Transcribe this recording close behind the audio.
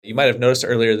You might have noticed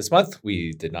earlier this month,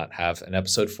 we did not have an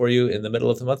episode for you in the middle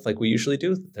of the month like we usually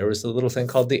do. There was a little thing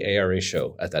called the ARA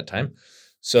show at that time.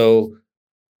 So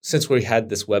since we had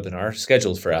this webinar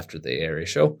scheduled for after the ARA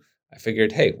show, I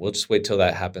figured, hey, we'll just wait till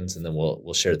that happens and then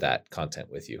we'll share that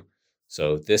content with you.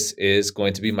 So this is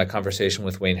going to be my conversation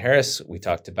with Wayne Harris. We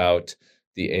talked about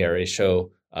the ARA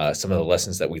show, some of the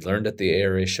lessons that we learned at the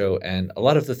ARA show, and a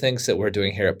lot of the things that we're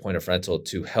doing here at Point of Rental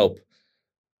to help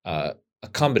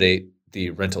accommodate the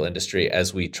rental industry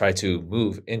as we try to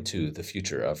move into the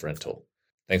future of rental.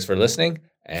 Thanks for listening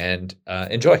and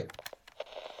enjoy.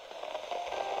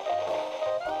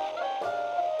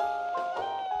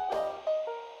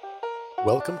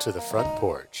 Welcome to the Front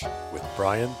Porch with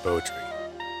Brian Beaudry.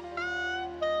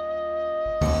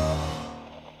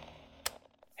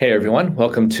 Hey everyone,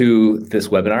 welcome to this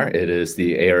webinar. It is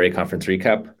the ARA conference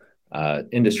recap,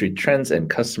 industry trends and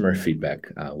customer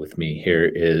feedback. With me here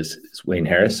is Wayne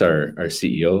Harris, our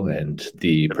CEO, and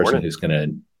the person who's going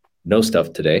to know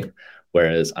stuff today,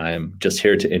 whereas I'm just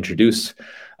here to introduce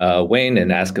Wayne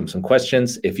and ask him some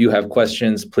questions. If you have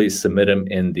questions, please submit them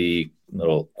in the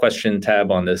little question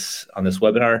tab on this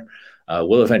webinar.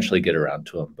 We'll eventually get around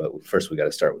to them, but first we got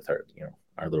to start with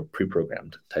our little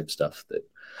pre-programmed type stuff that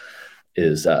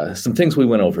is some things we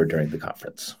went over during the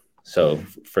conference. So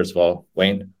first of all,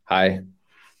 Wayne, hi.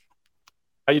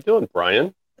 How you doing,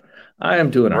 Brian? I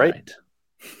am doing all right.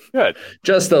 Good.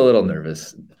 Just a little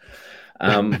nervous.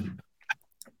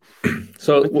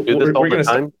 So we're going to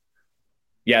start.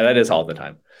 Yeah, that is all the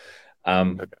time.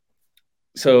 Okay.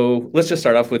 So let's just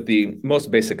start off with the most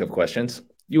basic of questions.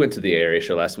 You went to the ARA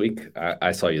show last week.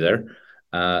 I saw you there.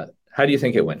 How do you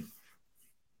think it went?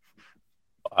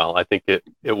 Well, I think it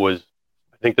was.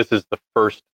 I think this is the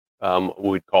first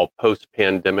we'd call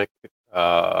post-pandemic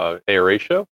ARA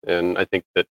show, and I think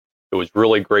that it was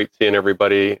really great seeing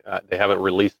everybody. They haven't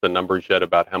released the numbers yet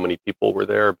about how many people were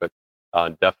there, but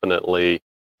definitely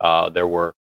there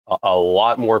were a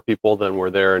lot more people than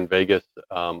were there in Vegas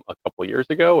a couple of years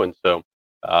ago, and so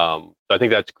I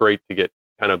think that's great to get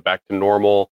kind of back to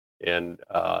normal. And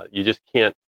you just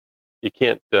can't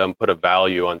put a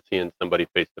value on seeing somebody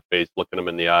face to face, looking them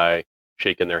in the eye,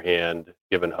 shaking their hand,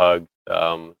 giving hugs.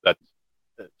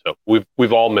 So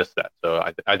we've all missed that. So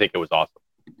I think it was awesome.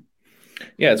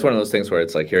 Yeah, it's one of those things where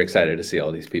it's like you're excited to see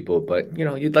all these people, but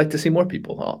you'd like to see more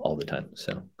people all the time.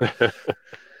 So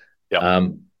yeah.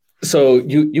 So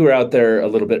you were out there a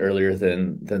little bit earlier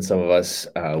than some of us.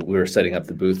 We were setting up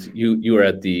the booth. You were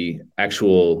at the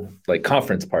actual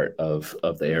conference part of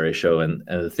the ARA show, and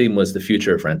the theme was the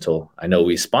future of rental. I know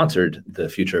we sponsored the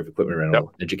future of equipment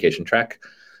rental education track.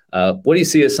 What do you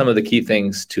see as some of the key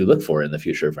things to look for in the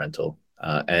future of rental?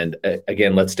 And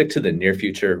again, let's stick to the near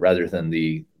future rather than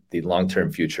the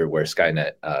long-term future where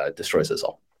Skynet destroys us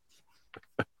all.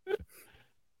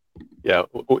 Yeah,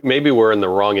 maybe we're in the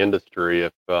wrong industry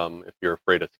if you're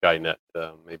afraid of Skynet.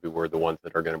 Maybe we're the ones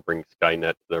that are going to bring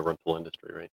Skynet to the rental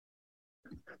industry, right?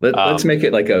 Let's make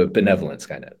it like a benevolent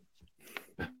Skynet.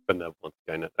 Benevolent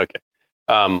Skynet. Okay.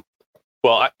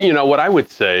 Well, what I would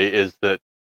say is that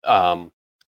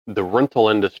the rental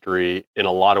industry, in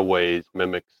a lot of ways,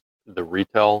 mimics the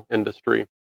retail industry,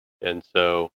 and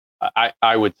so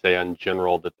I would say, in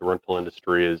general, that the rental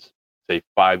industry is, say,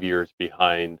 5 years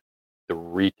behind the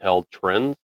retail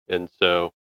trends. And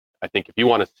so I think if you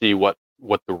want to see what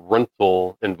the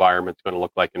rental environment's going to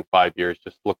look like in 5 years,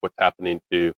 just look what's happening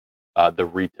to the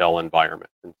retail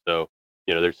environment. And so,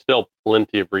 there's still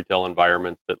plenty of retail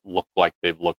environments that look like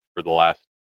they've looked for the last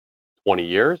 20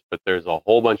 years, but there's a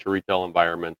whole bunch of retail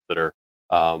environments that are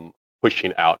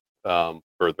pushing out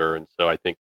further. And so I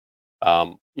think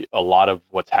a lot of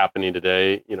what's happening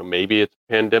today, maybe it's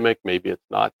pandemic, maybe it's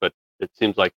not, but it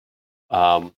seems like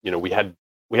we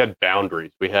had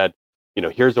boundaries. We had,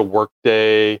 here's a work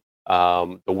day.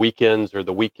 The weekends are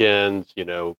the weekends.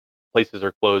 Places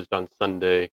are closed on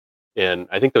Sunday, and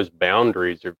I think those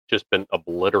boundaries have just been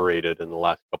obliterated in the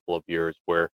last couple of years.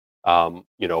 Where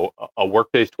a work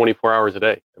day is 24 hours a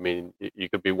day. I mean, you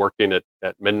could be working at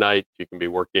midnight. You can be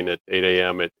working at 8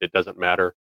 a.m. It doesn't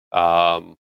matter.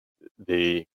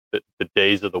 The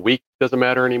days of the week doesn't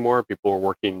matter anymore. People are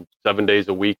working 7 days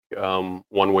a week,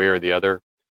 one way or the other.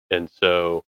 And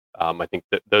so I think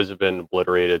that those have been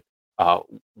obliterated.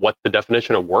 What the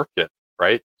definition of work is,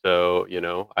 right? So,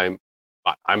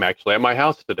 I'm actually at my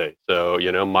house today. So,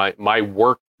 my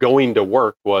work, going to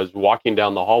work, was walking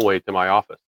down the hallway to my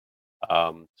office.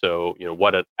 So,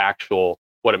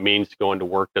 what it means to go into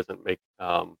work doesn't make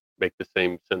the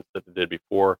same sense that it did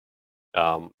before.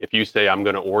 If you say I'm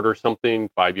going to order something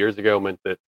 5 years ago, meant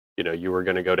that you were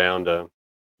going to go down to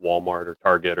Walmart or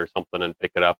Target or something and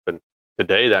pick it up, and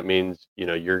today that means,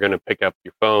 you're going to pick up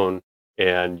your phone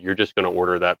and you're just going to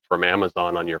order that from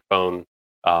Amazon on your phone.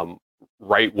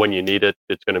 Right when you need it,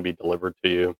 it's going to be delivered to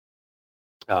you.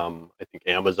 I think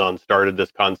Amazon started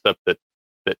this concept that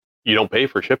you don't pay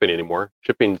for shipping anymore.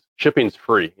 Shipping's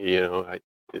free. The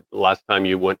last time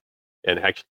you went and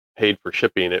actually paid for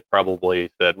shipping, it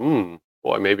probably said,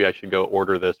 boy, maybe I should go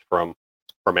order this from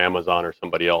Amazon or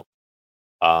somebody else.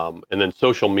 And then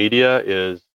social media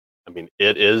is,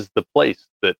 it is the place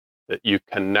that you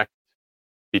connect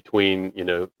between,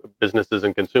 businesses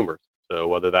and consumers. So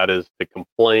whether that is to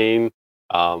complain,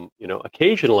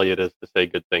 occasionally it is to say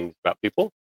good things about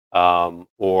people,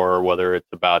 or whether it's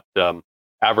about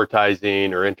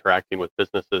advertising or interacting with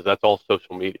businesses, that's all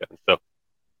social media. And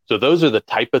so those are the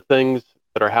type of things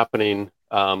that are happening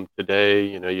today.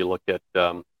 You look at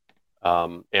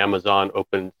Amazon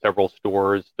opened several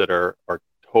stores that are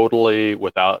totally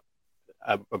without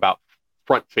about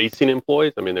front-facing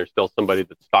employees. There's still somebody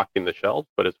that's stocking the shelves,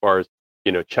 but as far as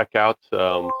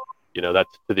checkouts,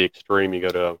 that's to the extreme. You go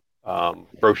to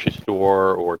grocery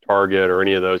store or Target or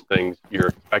any of those things, you're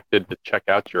expected to check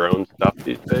out your own stuff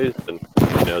these days. And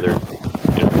you go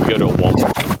to a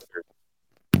Walmart,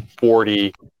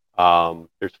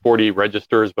 there's 40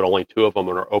 registers, but only 2 of them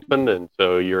are open, and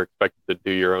so you're expected to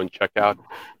do your own checkout,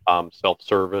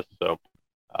 self-service. So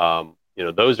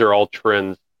those are all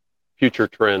trends, future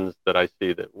trends that I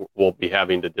see that we'll be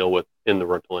having to deal with in the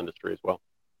rental industry as well.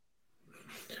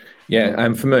 Yeah,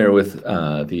 I'm familiar with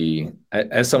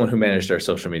as someone who managed our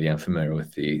social media, I'm familiar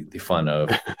with the fun of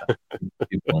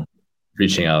people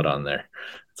reaching out on there.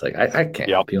 It's like, I can't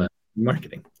help you in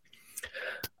marketing.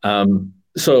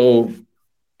 So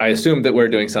I assume that we're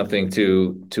doing something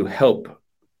to help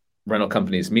rental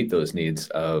companies meet those needs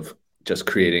of just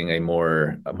creating a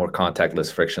more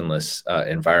contactless, frictionless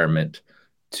environment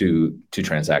to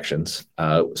transactions.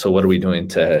 So what are we doing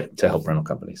to help rental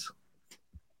companies?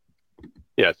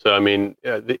 Yeah, so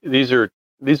these are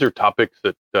topics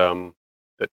that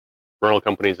that rental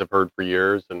companies have heard for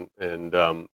years and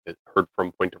heard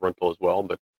from Point to Rental as well.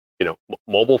 But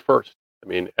mobile first.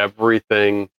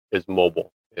 Everything is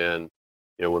mobile, and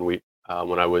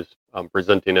when I was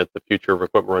presenting at the Future of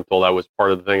Equipment Rental, that was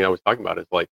part of the thing I was talking about. Is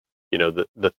like,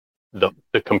 the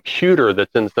computer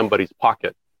that's in somebody's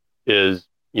pocket is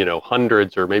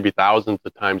hundreds or maybe thousands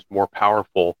of times more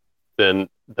powerful than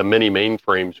the many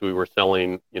mainframes we were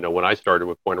selling, when I started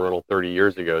with Point Rental 30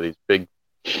 years ago. These big,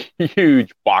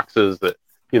 huge boxes that,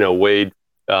 weighed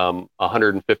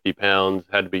 150 pounds,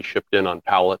 had to be shipped in on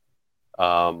pallets.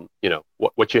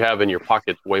 What you have in your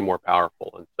pocket is way more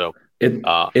powerful. And so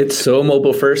it's so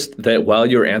mobile first that while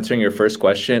you were answering your first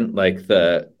question, like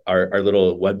our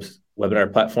little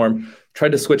webinar platform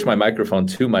tried to switch my microphone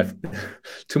to my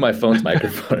phone's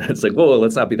microphone. It's like, whoa,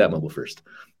 let's not be that mobile first.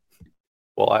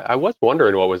 Well, I was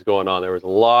wondering what was going on. There was a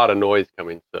lot of noise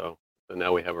coming, so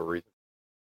now we have a reason.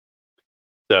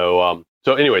 So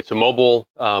anyway, so mobile,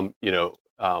 being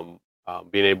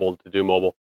able to do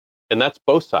mobile, and that's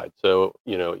both sides. So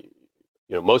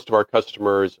most of our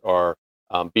customers are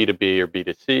B2B or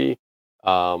B2C,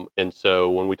 and so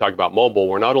when we talk about mobile,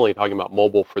 we're not only talking about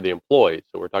mobile for the employee.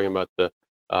 So we're talking about the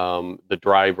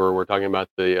driver, we're talking about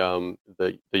the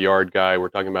yard guy, we're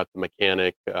talking about the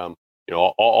mechanic.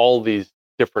 All these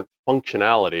different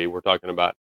functionality. We're talking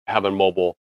about having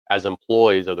mobile as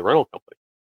employees of the rental company,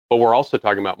 but we're also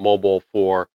talking about mobile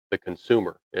for the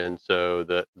consumer. And so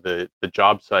the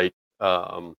job site,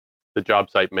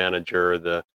 manager,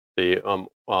 the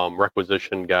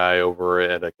requisition guy over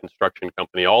at a construction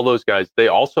company, all those guys, they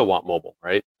also want mobile,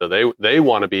 right? So they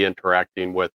want to be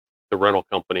interacting with the rental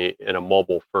company in a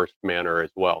mobile first manner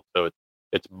as well. So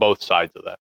it's both sides of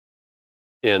that.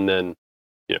 And then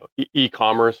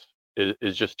e-commerce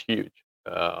is just huge.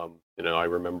 I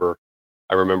remember,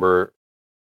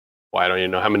 well, I don't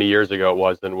even know how many years ago it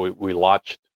was, then we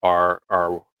launched our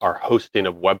hosting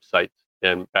of websites.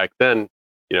 And back then,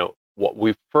 what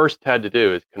we first had to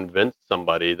do is convince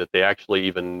somebody that they actually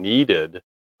even needed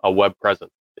a web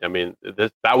presence.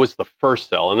 That was the first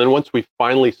sell. And then once we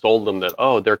finally sold them that,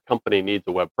 their company needs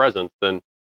a web presence, then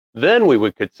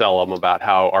we could sell them about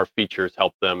how our features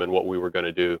help them and what we were going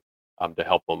to do to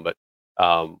help them. But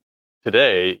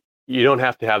today, you don't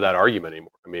have to have that argument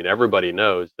anymore. Everybody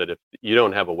knows that if you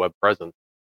don't have a web presence,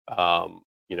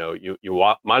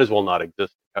 you might as well not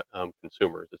exist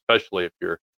consumers, especially if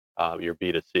you're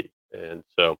B2C. And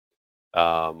so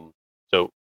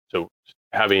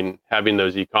having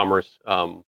those e-commerce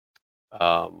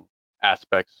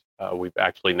aspects, we've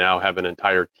actually now have an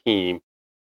entire team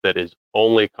that is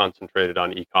only concentrated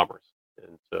on e-commerce,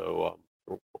 and so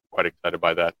we're quite excited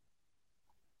by that.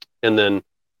 And then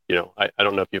I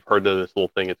don't know if you've heard of this little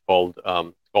thing. It's called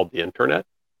the internet,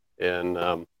 and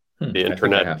the I think I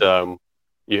internet. have.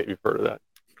 You've heard of that.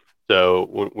 So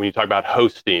when you talk about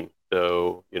hosting,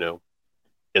 so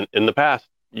in the past,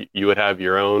 you would have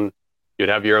your own,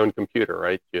 computer,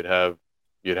 right? You'd have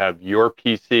your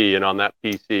PC, and on that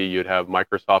PC you'd have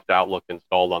Microsoft Outlook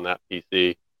installed on that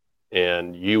PC,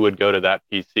 and you would go to that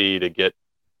PC to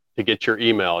get your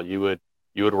email. You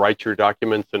would write your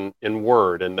documents in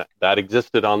Word, and that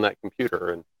existed on that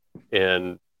computer,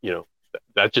 and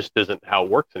that just isn't how it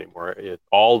works anymore.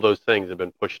 All those things have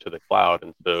been pushed to the cloud,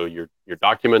 and so your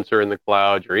documents are in the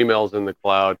cloud, your emails in the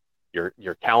cloud,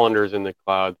 your calendars in the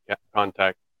cloud,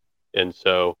 contact, and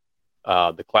so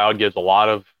the cloud gives a lot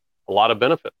of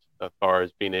benefits as far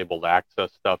as being able to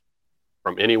access stuff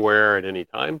from anywhere at any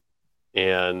time,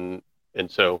 and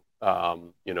so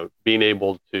being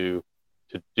able to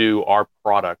do our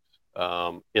products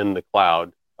in the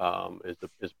cloud is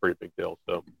a pretty big deal.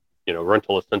 So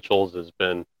Rental Essentials has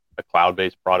been a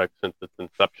cloud-based product since its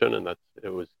inception, and it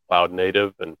was cloud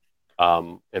native, and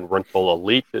Rental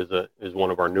Elite is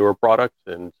one of our newer products,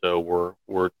 and so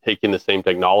we're taking the same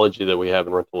technology that we have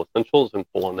in Rental Essentials and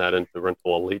pulling that into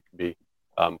Rental Elite to be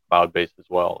cloud-based as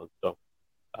well. And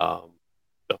so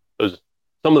those are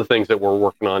some of the things that we're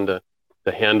working on to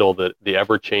handle the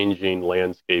ever-changing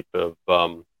landscape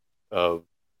of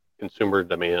consumer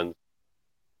demands.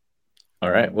 All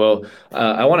right. Well,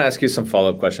 I want to ask you some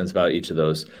follow-up questions about each of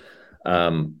those.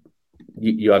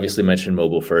 You obviously mentioned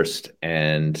mobile first,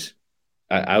 and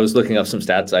I was looking up some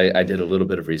stats. I did a little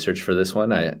bit of research for this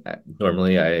one.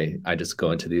 Normally I just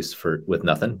go into these with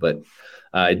nothing, but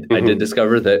I did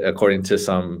discover that according to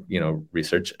some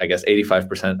research, I guess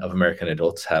 85% of American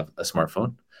adults have a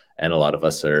smartphone, and a lot of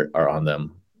us are on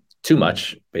them too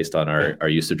much based on our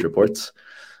usage reports.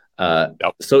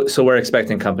 Yep. So we're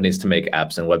expecting companies to make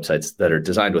apps and websites that are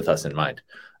designed with us in mind.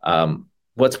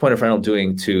 What's Point of Rental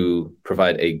doing to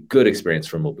provide a good experience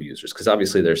for mobile users? Because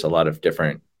obviously there's a lot of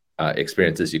different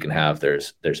experiences you can have.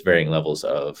 There's varying levels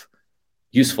of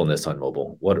usefulness on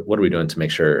mobile. What are we doing to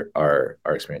make sure our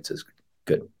experience is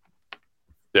good?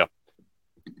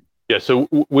 Yeah. So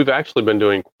we've actually been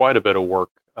doing quite a bit of work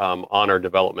on our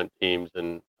development teams,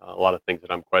 and a lot of things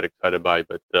that I'm quite excited by.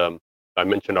 But I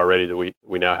mentioned already that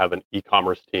we now have an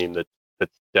e-commerce team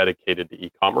that's dedicated to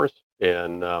e-commerce,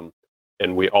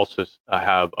 and we also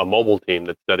have a mobile team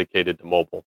that's dedicated to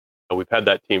mobile. And we've had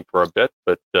that team for a bit,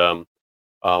 but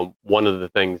one of the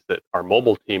things that our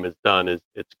mobile team has done is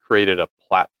it's created a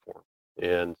platform.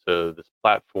 And so this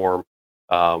platform,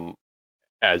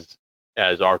 as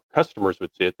our customers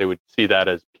would see it, they would see that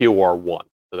as POR1.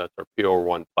 So that's our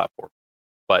POR1 platform.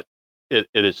 But it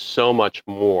is so much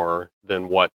more than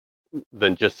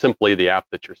just simply the app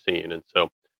that you're seeing. And so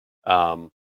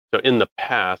in the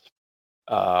past,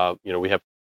 we have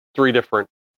three different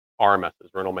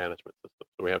RMSs, rental management systems.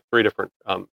 So we have three different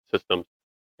systems,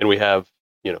 and we have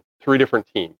three different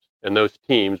teams, and those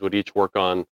teams would each work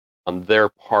on their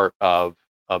part of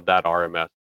that RMS,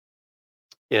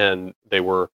 and they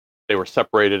were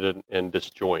separated and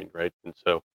disjoined, right? And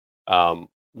so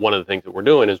one of the things that we're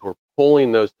doing is we're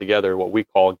pulling those together, what we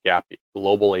call GAPI,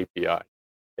 Global API.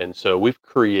 And so we've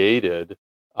created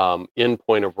in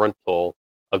Point of Rental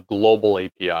a global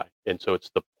API, and so it's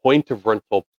the Point of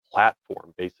Rental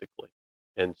platform basically.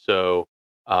 And so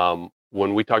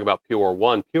when we talk about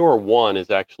POR1 is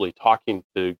actually talking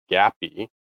to GAPI,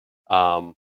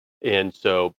 and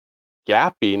so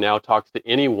GAPI now talks to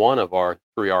any one of our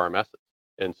three RMSs.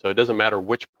 And so it doesn't matter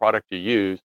which product you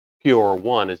use,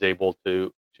 POR1 is able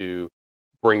to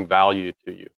bring value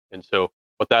to you. And so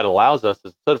what that allows us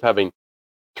is, instead of having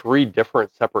three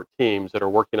different separate teams that are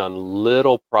working on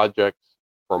little projects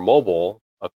for mobile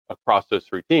across those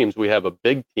three teams, we have a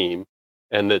big team,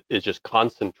 and that is just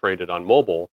concentrated on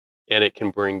mobile, and it can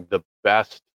bring the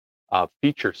best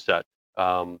feature set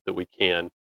that we can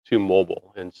to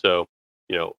mobile. And so,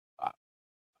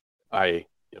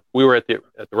 we were at the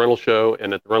rental show,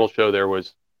 and at the rental show there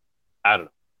was, I don't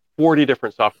know, 40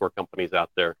 different software companies out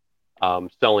there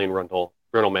selling rental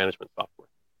management software.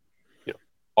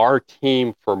 Our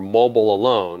team for mobile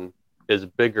alone is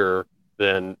bigger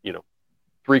than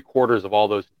 3/4 of all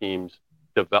those teams'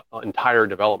 entire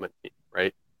development team,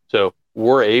 right? So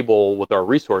we're able, with our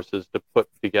resources, to put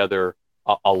together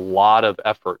a lot of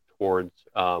effort towards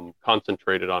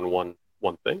concentrated on one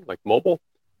thing, like mobile,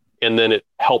 and then it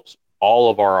helps all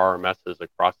of our RMSs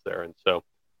across there. And so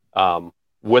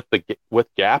with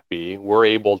GAPI, we're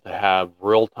able to have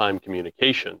real-time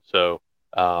communication. So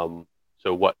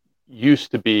what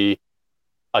used to be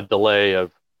a delay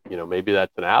of maybe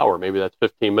that's an hour, maybe that's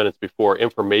 15 minutes before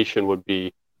information would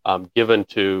be given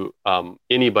to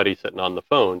anybody sitting on the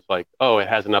phone. It's like, oh, it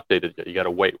hasn't updated yet. You got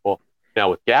to wait. Well, now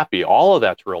with GAPI, all of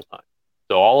that's real time.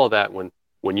 So all of that,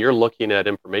 when you're looking at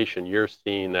information, you're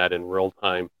seeing that in real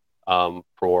time.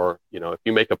 For if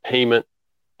you make a payment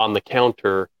on the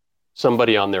counter,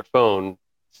 somebody on their phone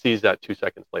sees that 2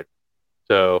 seconds later.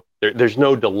 So there's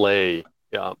no delay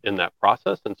in that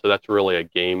process, and so that's really a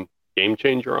game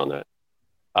changer on that.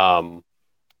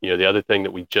 The other thing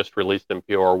that we just released in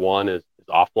POR1 is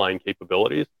offline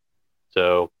capabilities.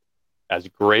 So as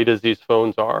great as these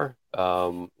phones are,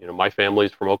 my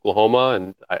family's from Oklahoma,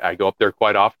 and I go up there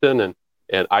quite often,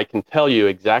 and I can tell you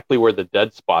exactly where the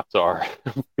dead spots are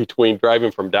between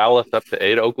driving from Dallas up to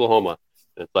Ada, Oklahoma.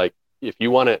 And it's like, if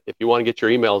you want to get your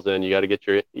emails in, you got to get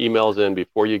your emails in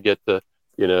before you get to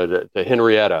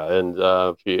Henrietta, and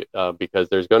because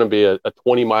there's going to be a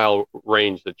 20-mile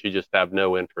range that you just have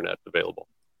no internet available.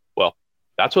 Well,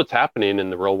 that's what's happening in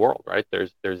the real world, right?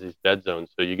 There's these dead zones.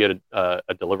 So you get a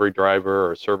delivery driver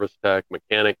or a service tech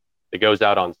mechanic that goes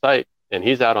out on site, and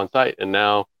he's out on site, and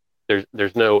now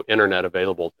there's no internet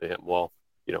available to him. Well,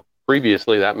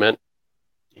 previously that meant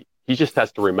he just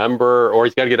has to remember, or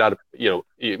he's got to get out of, you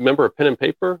remember a pen and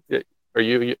paper? Are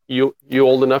you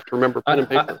old enough to remember pen and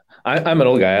paper? I'm an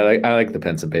old guy. I like the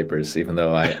pens and papers, even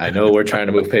though I know we're trying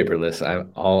to move paperless.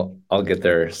 I'll get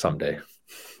there someday.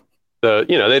 So,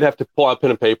 they'd have to pull out pen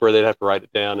and paper, they'd have to write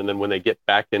it down, and then when they get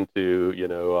back into,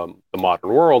 the modern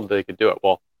world, they could do it.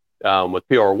 Well, with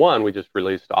POR1, we just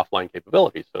released offline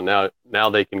capabilities. So now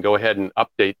they can go ahead and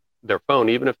update their phone,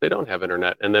 even if they don't have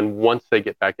internet. And then once they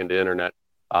get back into internet,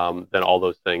 then all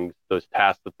those things, those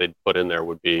tasks that they'd put in there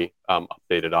would be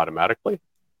updated automatically.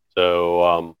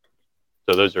 So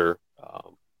those are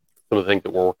some of the things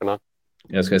that we're working on.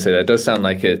 I was going to say that does sound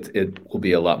like it will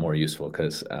be a lot more useful,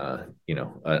 because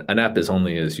an app is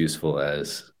only as useful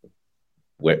as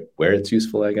where it's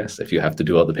useful, I guess. If you have to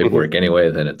do all the paperwork anyway,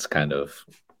 then it's kind of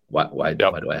why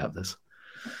do I have this?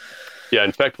 Yeah,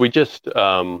 in fact, we just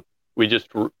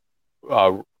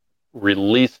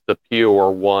released the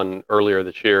POR1 earlier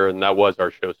this year, and that was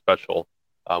our show special,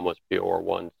 was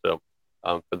POR1. So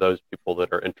for those people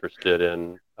that are interested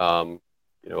in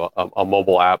a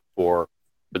mobile app for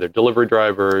their delivery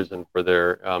drivers and for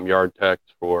their yard techs,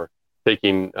 for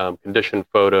taking condition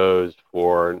photos,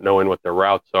 for knowing what their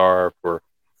routes are, for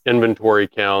inventory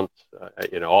counts,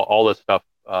 all this stuff.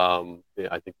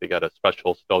 I think they got a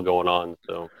special still going on.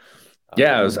 So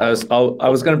yeah, I was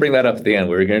going to bring that up at the end.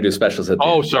 We were going to do specials at the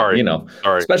end. Sorry.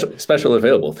 Sorry. Special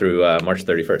available through March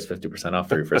 31st, 50% off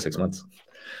for 6 months.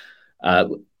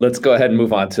 Let's go ahead and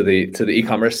move on to the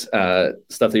e-commerce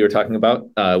stuff that you were talking about.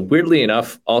 Weirdly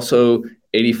enough, also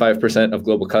 85% of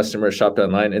global customers shopped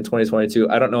online in 2022.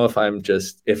 I don't know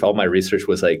if all my research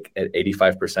was like at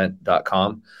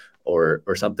 85%.com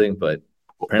or something, but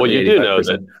well, you 85%. Do know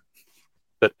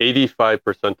that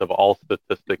 85% of all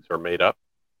statistics are made up.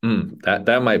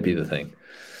 That might be the thing.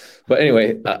 But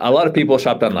anyway, a lot of people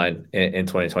shopped online in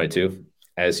 2022,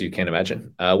 as you can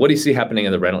imagine. What do you see happening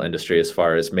in the rental industry as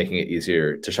far as making it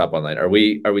easier to shop online? Are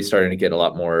we starting to get a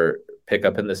lot more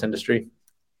pickup in this industry?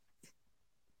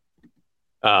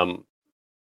 Yeah,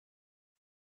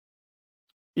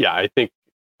 I think,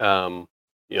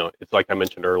 it's like I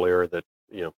mentioned earlier that,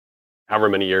 however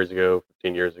many years ago,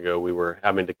 15 years ago, we were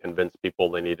having to convince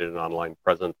people they needed an online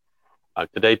presence.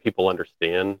 Today, people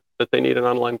understand that they need an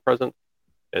online presence.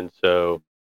 And so,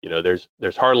 there's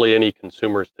hardly any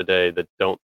consumers today that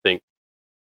don't think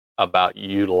about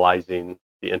utilizing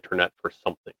the internet for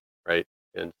something, right?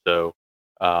 And so,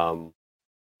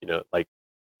 like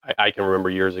I can remember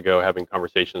years ago having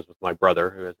conversations with my brother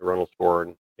who has a rental store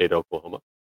in Ada, Oklahoma,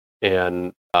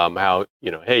 and how,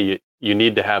 hey, you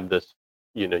need to have this,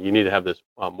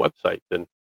 website. And,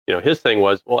 his thing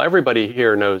was, well, everybody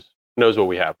here knows what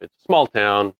we have. It's a small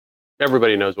town.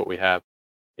 Everybody knows what we have.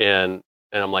 And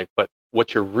I'm like, but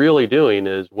what you're really doing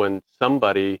is when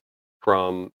somebody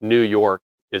from New York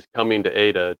is coming to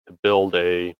Ada to build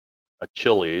a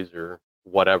Chili's or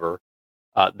whatever,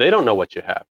 they don't know what you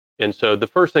have. And so the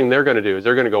first thing they're going to do is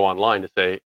they're going to go online to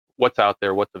say what's out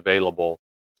there, what's available.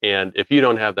 And if you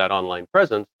don't have that online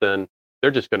presence, then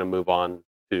they're just going to move on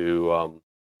to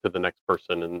the next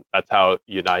person. And that's how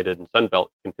United and Sunbelt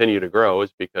continue to grow,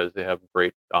 is because they have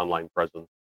great online presence.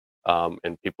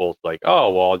 And people's like,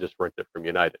 oh, well, I'll just rent it from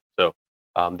United. So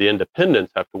the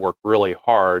independents have to work really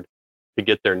hard to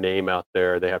get their name out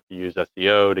there. They have to use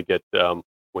SEO to get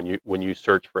when you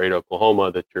search for Ada,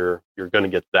 Oklahoma, that you're going to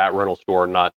get that rental store,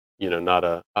 not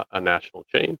a national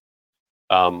chain.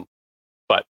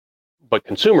 But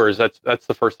consumers, that's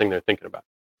the first thing they're thinking about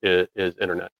is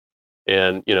internet.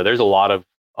 And there's a lot of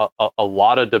a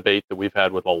lot of debate that we've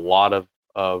had with a lot of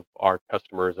our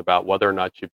customers about whether or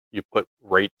not you put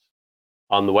rates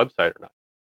on the website or not,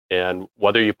 and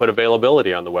whether you put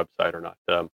availability on the website or not.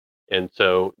 And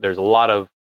so there's a lot of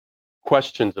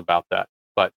questions about that.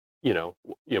 But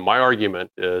my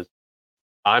argument is,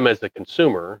 I'm as a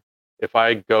consumer, if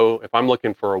I'm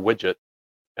looking for a widget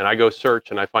and I go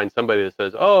search and I find somebody that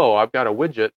says, "Oh, I've got a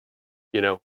widget," you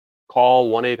know,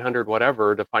 call 1-800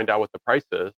 whatever to find out what the price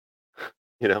is.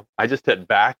 I just hit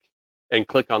back and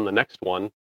click on the next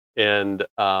one and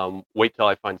wait till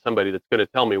I find somebody that's going to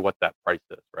tell me what that price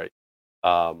is, right?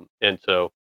 And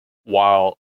so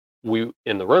while we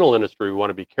in the rental industry, we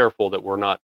want to be careful that we're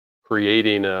not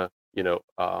creating what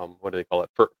do they call it?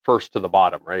 First to the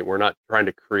bottom, right? We're not trying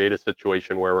to create a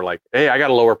situation where we're like, hey, I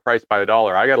got a lower price by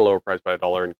 $1. I got a lower price by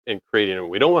 $1 and creating it.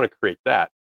 We don't want to create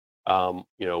that.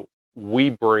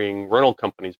 Rental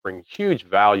companies bring huge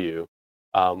value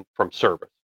from service.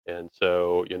 And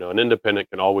so, an independent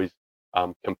can always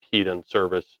compete in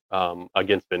service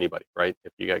against anybody, right?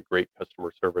 If you got great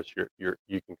customer service, you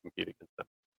can compete against them.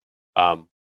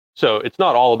 So it's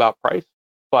not all about price,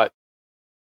 but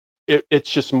it's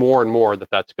just more and more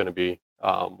that's going to be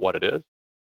what it is.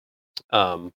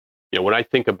 When I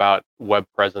think about web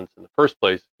presence in the first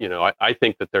place, I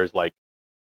think that there's like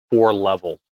 4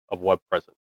 levels of web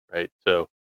presence, right? So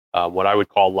what I would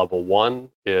call level one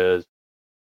is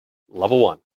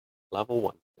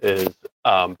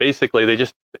basically they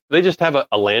just have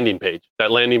a landing page.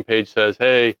 That landing page says,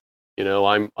 hey,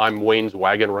 I'm Wayne's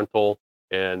Wagon Rental,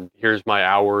 and here's my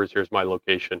hours, here's my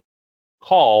location.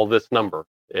 Call this number,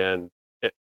 and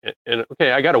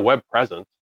okay, I got a web presence,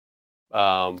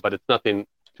 but it's nothing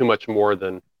too much more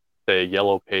than, say, a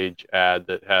yellow page ad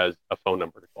that has a phone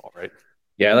number to call, right?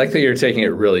 Yeah, I like that you're taking it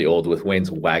really old with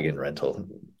Wayne's Wagon Rental.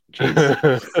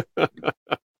 The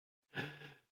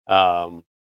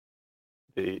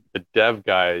dev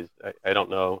guys, I don't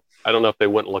know if they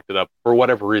went and looked it up for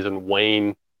whatever reason.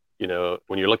 Wayne,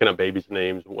 when you're looking at babies'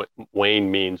 names,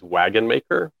 Wayne means wagon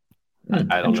maker.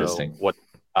 I don't know what.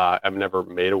 I've never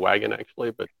made a wagon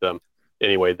actually, but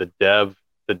anyway, the dev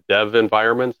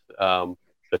environments, the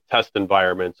test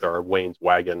environments are Wayne's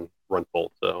Wagon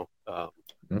Rental. So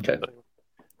okay.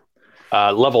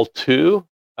 Level 2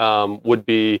 would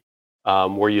be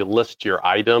where you list your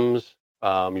items,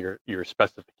 your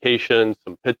specifications,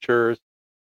 some pictures,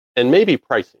 and maybe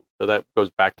pricing. So that goes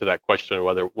back to that question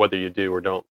of whether you do or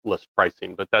don't list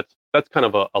pricing. But that's kind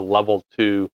of a level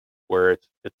 2 where it's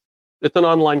an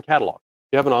online catalog.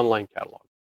 You have an online catalog.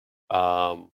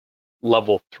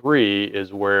 Level 3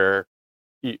 is where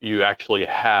you actually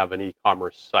have an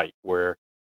e-commerce site where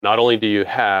not only do you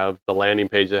have the landing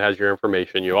page that has your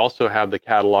information, you also have the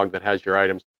catalog that has your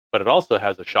items, but it also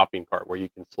has a shopping cart where you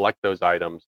can select those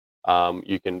items.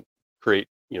 You can create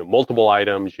multiple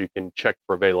items. You can check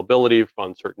for availability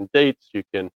on certain dates. You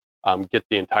can get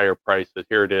the entire price that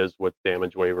here it is with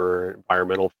damage waiver,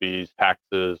 environmental fees,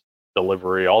 taxes,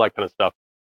 delivery, all that kind of stuff,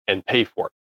 and pay for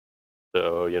it.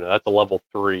 So that's a level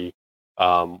 3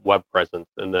 web presence.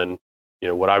 And then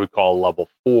what I would call level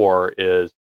 4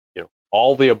 is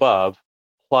all the above,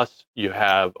 plus you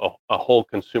have a whole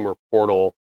consumer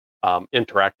portal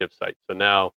interactive site. So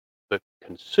now the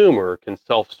consumer can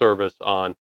self-service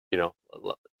on,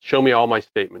 show me all my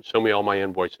statements, show me all my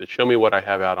invoices, show me what I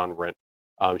have out on rent,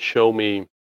 show me,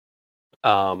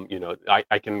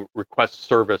 I can request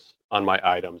service on my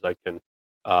items. I can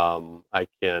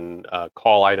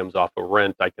call items off of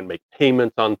rent. I can make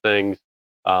payments on things.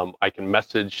 I can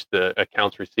message the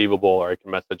accounts receivable, or I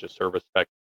can message a service spec.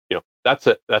 That's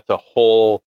a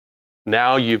whole.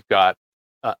 Now you've got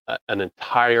an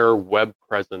entire web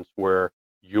presence where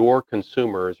your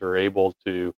consumers are able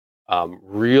to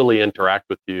really interact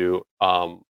with you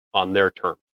on their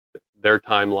terms, their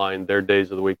timeline, their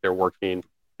days of the week they're working,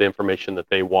 the information that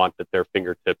they want at their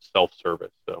fingertips,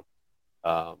 self-service. So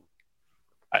I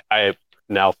have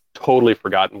now totally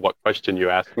forgotten what question you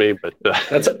asked me, but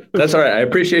that's all right. I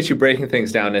appreciate you breaking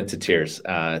things down into tiers.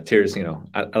 Tiers,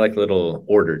 I like a little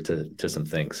order to some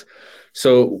things.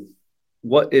 So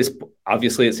what is,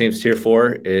 obviously it seems tier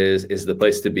 4 is the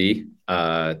place to be.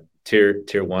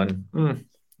 Tier 1,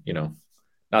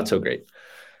 not so great.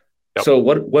 Yep. So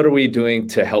what are we doing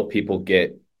to help people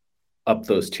get up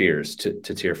those tiers to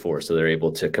tier 4 so they're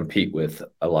able to compete with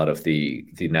a lot of the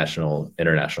national,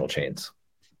 international chains?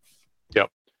 Yep.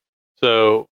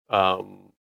 So I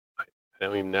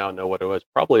don't even now know what it was.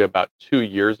 Probably about 2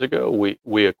 years ago,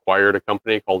 we acquired a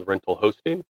company called Rental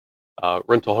Hosting.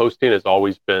 Rental Hosting has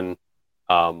always been,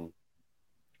 a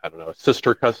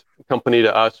sister company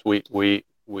to us. We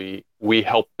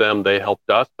helped them, they helped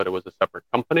us, but it was a separate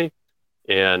company.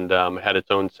 and had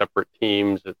its own separate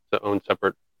teams, its own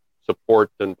separate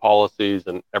support and policies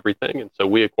and everything. And so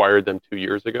we acquired them 2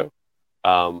 years ago.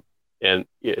 Um, and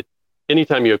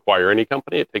anytime you acquire any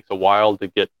company, it takes a while to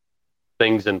get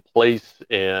things in place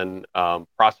and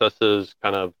processes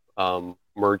kind of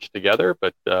merge together.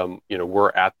 But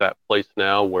we're at that place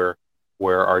now where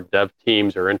our dev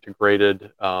teams are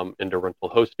integrated into rental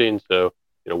hosting. So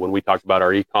when we talk about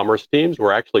our e-commerce teams,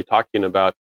 we're actually talking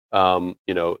about the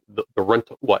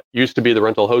rental, what used to be the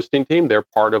rental hosting team. They're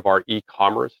part of our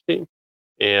e-commerce team,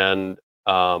 and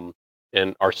um,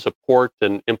 and our support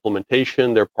and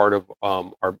implementation, they're part of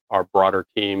our broader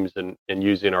teams and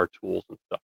using our tools and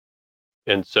stuff.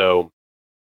 And so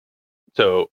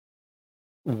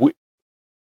we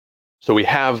we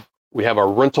have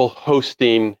our rental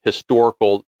hosting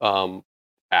historical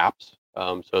apps.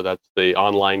 So that's the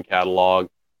online catalog.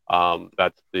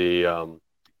 That's the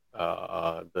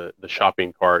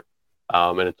shopping cart,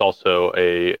 and it's also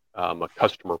a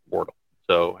customer portal.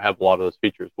 So have a lot of those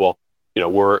features. Well,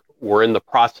 we're in the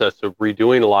process of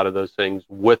redoing a lot of those things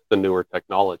with the newer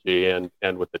technology and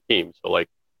with the team. So like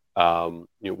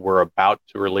we're about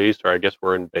to release, or I guess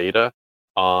we're in beta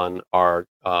on our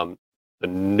the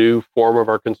new form of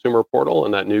our consumer portal,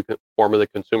 and that new form of the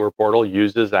consumer portal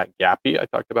uses that GAPI I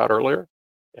talked about earlier.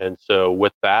 And so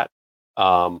with that,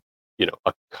 our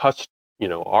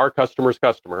customer's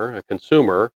customer, a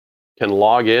consumer, can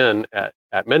log in at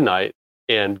midnight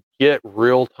and get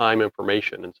real-time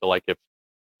information. And so like if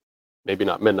maybe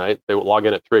not midnight, they will log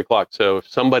in at 3 o'clock. So if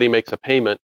somebody makes a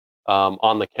payment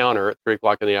on the counter at 3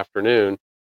 o'clock in the afternoon,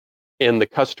 and the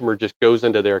customer just goes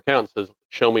into their account and says,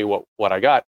 "Show me what I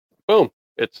got," boom,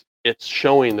 it's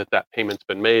showing that payment's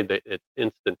been made. That it's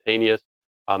instantaneous.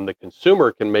 The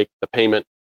consumer can make the payment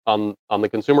on the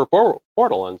consumer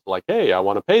portal, and it's like, "Hey, I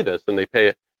want to pay this," and they pay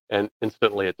it, and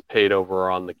instantly it's paid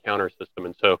over on the counter system.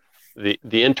 And so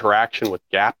the interaction with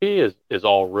GAPI is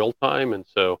all real time, and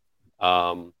so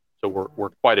we're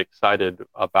quite excited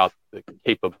about the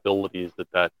capabilities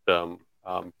that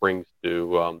brings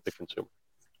to the consumer.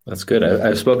 That's good.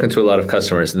 I've spoken to a lot of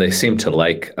customers, and they seem to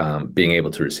like being able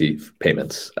to receive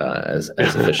payments as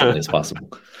efficiently as possible.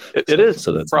 It is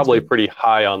so that's probably pretty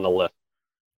high on the list.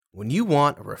 When you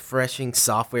want a refreshing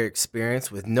software experience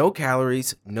with no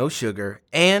calories, no sugar,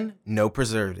 and no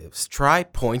preservatives, try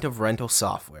Point of Rental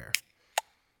software.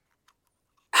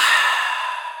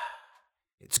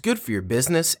 It's good for your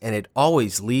business, and it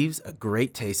always leaves a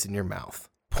great taste in your mouth.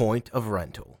 Point of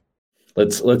Rental.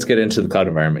 Let's get into the cloud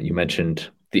environment. You mentioned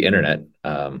the internet.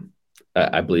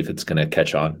 I believe it's going to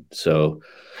catch on. So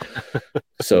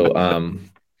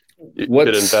you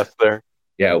could invest there.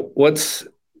 Yeah,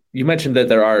 you mentioned that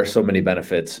there are so many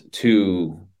benefits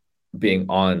to being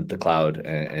on the cloud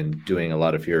and doing a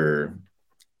lot of your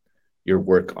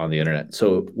work on the internet.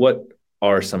 So what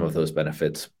are some of those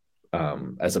benefits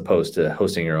as opposed to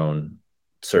hosting your own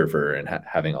server and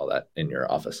having all that in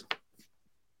your office?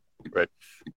 Right.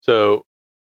 So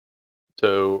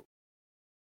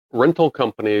rental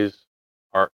companies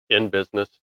are in business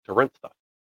to rent stuff,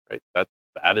 right?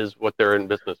 That is what they're in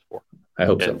business for. I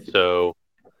hope so.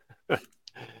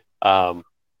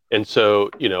 And so,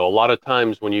 a lot of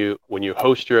times when you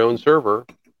host your own server,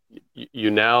 you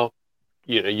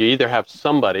either have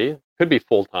somebody, could be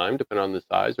full time depending on the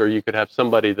size, or you could have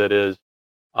somebody that is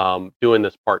doing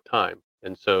this part time.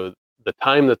 And so the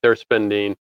time that they're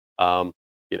spending, updating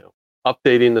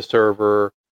the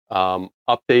server,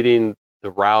 updating the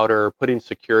router, putting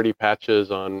security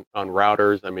patches on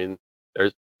routers. I mean,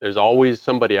 there's always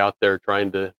somebody out there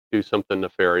trying to do something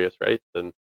nefarious, right?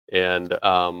 And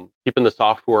keeping the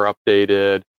software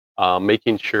updated,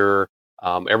 making sure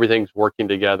everything's working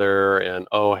together. And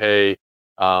oh, hey,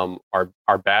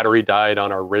 our battery died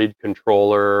on our RAID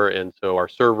controller, and so our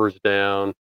server's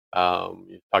down.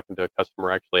 Talking to a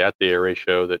customer actually at the ARA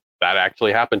show that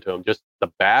actually happened to them. Just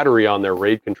the battery on their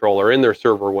RAID controller in their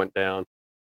server went down.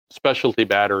 Specialty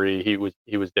battery, he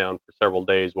was down for several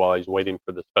days while he's waiting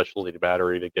for the specialty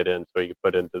battery to get in so he could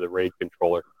put into the RAID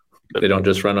controller. They don't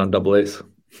just run on AA's?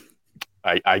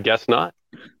 I guess not.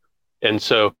 And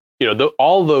so,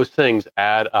 all those things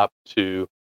add up to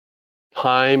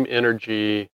time,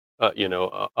 energy,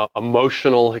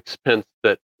 emotional expense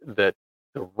that the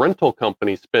rental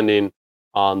company spending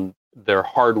on their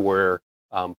hardware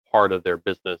part of their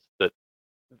business that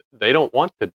they don't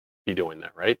want to be doing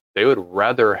that, right? They would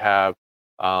rather have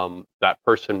that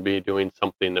person be doing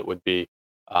something that would be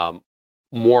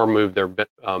more move their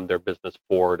business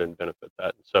forward and benefit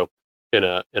that. And so in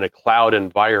a cloud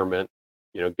environment,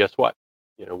 guess what?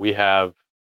 We have,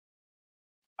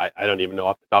 I don't even know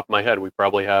off the top of my head, we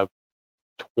probably have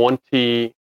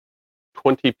 20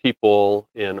 20 people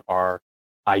in our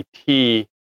IT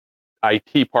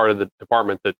part of the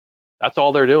department that's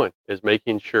all they're doing is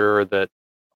making sure that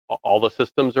all the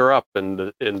systems are up and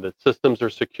the systems are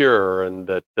secure, and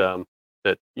that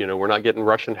we're not getting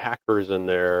Russian hackers in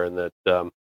there, and that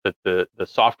the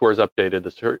software is updated,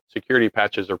 the security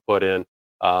patches are put in.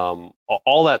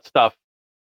 All that stuff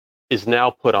is now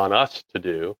put on us to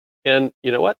do, and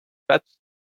you know what?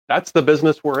 That's the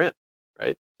business we're in,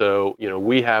 right? So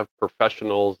we have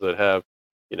professionals that have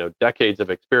decades of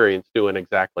experience doing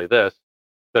exactly this,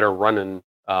 that are running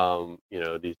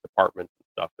these departments and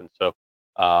stuff. And so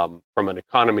from an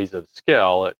economies of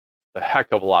scale, it's a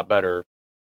heck of a lot better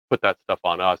put that stuff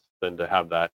on us than to have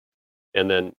that. And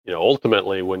then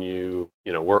ultimately, when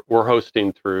we're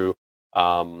hosting through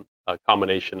a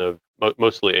combination of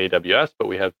mostly AWS, but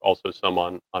we have also some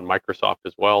on Microsoft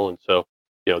as well. And so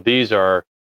these are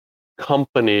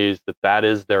companies that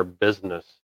is their business,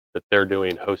 that they're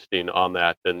doing hosting on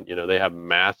that, and they have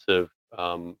massive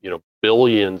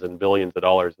billions and billions of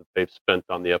dollars that they've spent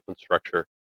on the infrastructure.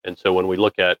 And so when we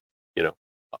look at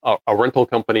a rental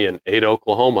company in Ada,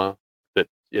 Oklahoma, that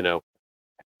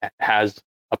has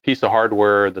a piece of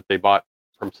hardware that they bought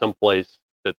from someplace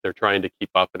that they're trying to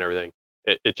keep up and everything,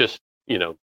 it just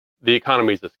the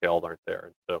economies of scale aren't there.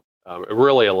 And so it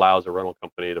really allows a rental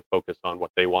company to focus on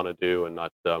what they want to do and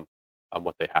not on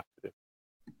what they have to do.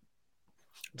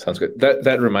 Sounds good.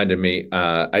 That reminded me.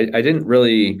 I didn't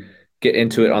really get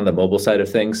into it on the mobile side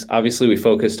of things. Obviously, we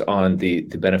focused on the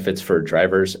benefits for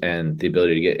drivers and the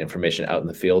ability to get information out in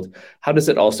the field. How does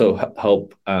it also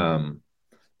help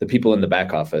the people in the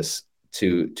back office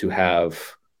to have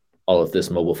all of this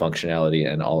mobile functionality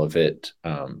and all of it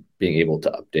being able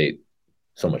to update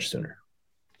so much sooner?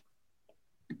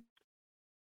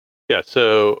 Yeah.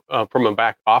 So from a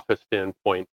back office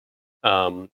standpoint,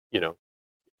 you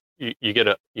get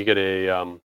a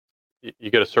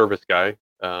service guy,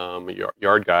 a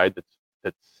yard guy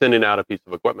that's sending out a piece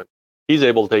of equipment. He's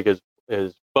able to take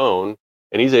his phone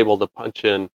and he's able to punch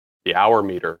in the hour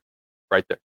meter right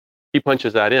there. He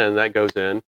punches that in, that goes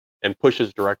in and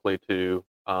pushes directly to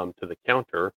the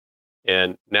counter.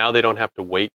 And now they don't have to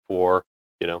wait for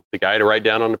the guy to write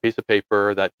down on a piece of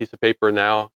paper. That piece of paper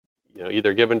now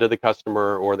either given to the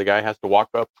customer, or the guy has to walk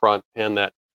up front, and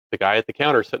that the guy at the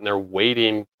counter sitting there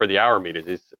waiting for the hour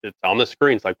meters. It's on the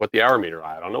screen. It's like, what the hour meter?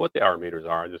 I don't know what the hour meters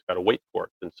are. I just got to wait for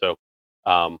it. And so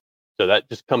that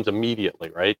just comes immediately,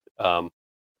 right?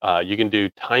 You can do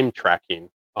time tracking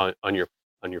on your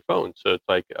phone. So it's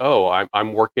like, oh,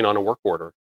 I'm working on a work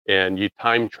order, and you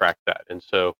time track that. And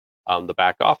so the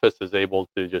back office is able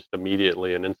to just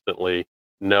immediately and instantly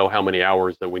know how many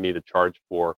hours that we need to charge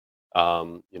for,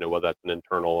 whether that's an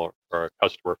internal or a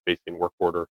customer facing work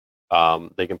order.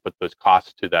 They can put those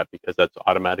costs to that because that's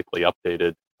automatically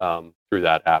updated through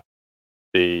that app.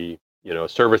 The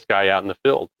service guy out in the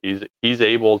field, he's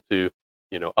able to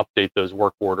update those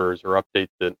work orders or update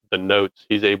the notes.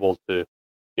 He's able to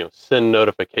send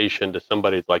notification to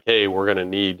somebody. It's like, hey, we're going to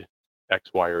need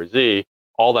X, Y, or Z.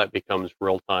 All that becomes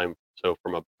real time. So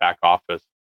from a back office,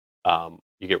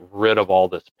 you get rid of all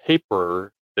this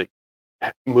paper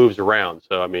that moves around.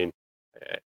 So I mean,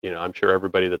 I'm sure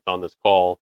everybody that's on this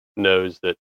call knows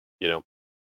that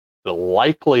the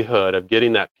likelihood of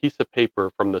getting that piece of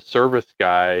paper from the service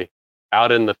guy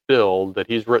out in the field, that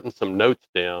he's written some notes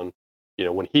down,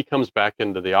 when he comes back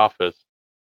into the office,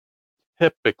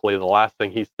 typically the last thing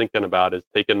he's thinking about is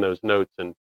taking those notes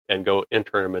and go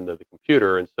enter them into the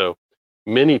computer. And so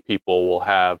many people will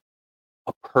have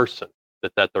a person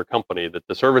that's at their company, that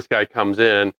the service guy comes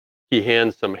in, he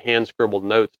hands some hand scribbled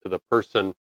notes to the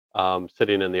person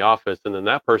sitting in the office, and then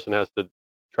that person has to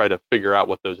try to figure out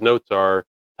what those notes are,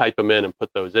 type them in and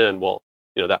put those in. Well,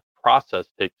 that process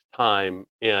takes time,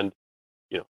 and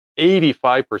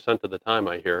 85% of the time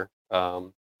I hear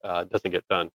doesn't get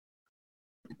done.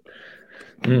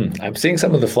 I'm seeing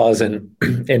some of the flaws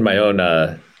in my own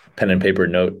pen and paper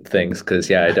note things, because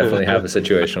I definitely have a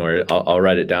situation where I'll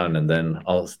write it down and then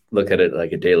I'll look at it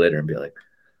like a day later and be like,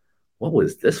 what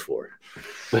was this for?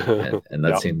 And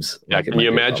that seems like it. Can you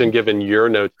imagine giving your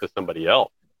notes to somebody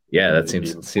else? Yeah, that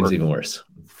seems even worse.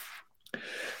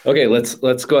 Okay,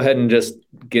 let's go ahead and just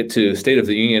get to State of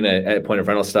the Union at point of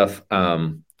rental stuff.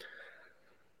 Some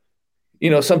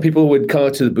people would come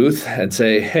up to the booth and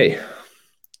say, hey,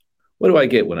 what do I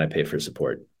get when I pay for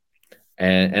support?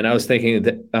 And I was thinking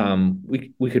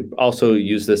that we could also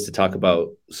use this to talk about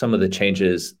some of the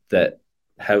changes that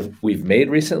we've made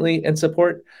recently in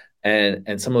support,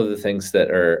 and some of the things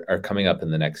that are coming up in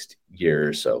the next year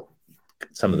or so.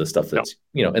 Some of the stuff that's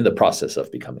in the process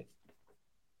of becoming.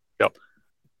 Yep.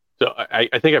 So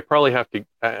I think I probably have to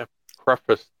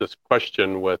preface this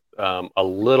question with a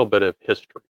little bit of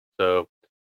history. So,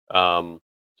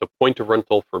 Point of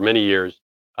Rental for many years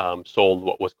sold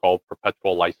what was called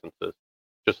perpetual licenses,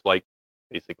 just like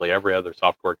basically every other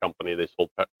software company. They sold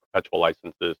perpetual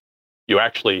licenses. You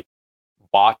actually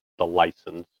bought the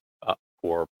license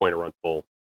for Point of Rental,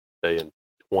 say in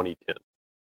 2010.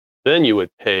 Then you would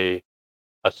pay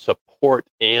a support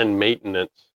and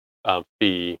maintenance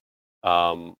fee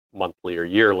monthly or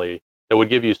yearly that would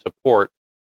give you support,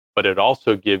 but it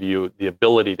also give you the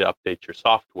ability to update your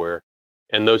software,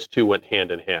 and those two went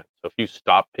hand in hand. So if you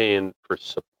stop paying for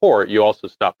support, you also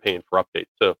stop paying for updates.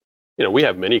 So, we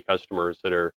have many customers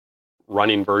that are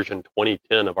running version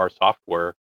 2010 of our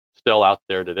software still out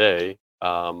there today,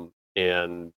 and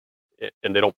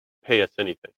they don't pay us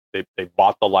anything. They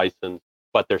bought the license,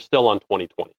 but they're still on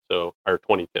 2020, or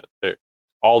 2010.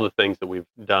 All the things that we've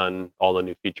done, all the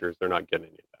new features, they're not getting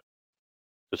any of that.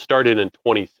 So started in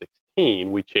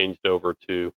 2016, we changed over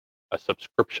to a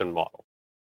subscription model.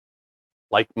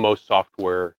 Like most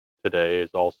software today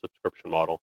is all subscription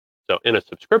model. So in a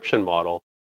subscription model,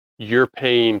 you're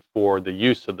paying for the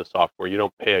use of the software. You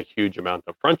don't pay a huge amount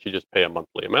up front, you just pay a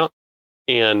monthly amount.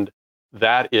 And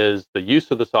that is the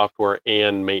use of the software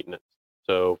and maintenance.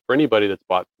 So for anybody that's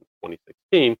bought in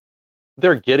 2016,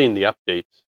 they're getting the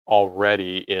updates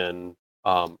already in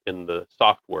the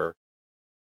software.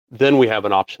 Then we have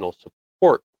an optional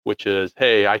support, which is,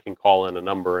 hey, I can call in a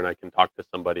number and I can talk to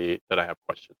somebody that I have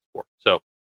questions for. So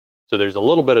there's a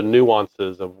little bit of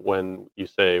nuances of when you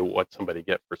say what somebody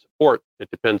get for support.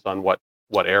 It depends on what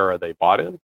era they bought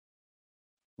in.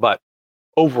 But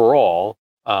overall,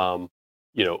 the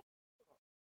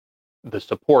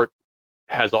support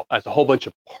has a whole bunch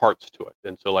of parts to it.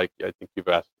 And so, like, I think you've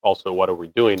asked also, what are we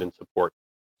doing in support?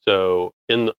 So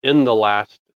in the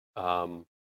last, I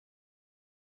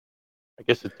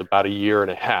guess it's about a year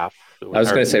and a half. So I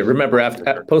was going to say, remember,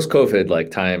 after post-COVID, like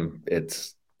time,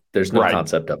 there's no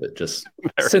concept of it, just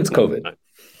since COVID.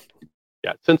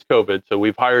 Yeah, since COVID. So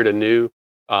we've hired a new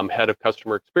head of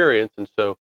customer experience. And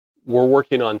so we're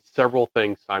working on several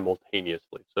things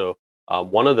simultaneously. So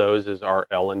one of those is our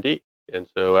L&D. And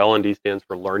so L&D stands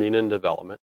for Learning and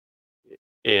Development.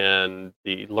 And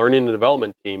the Learning and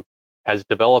Development team has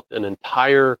developed an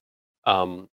entire, I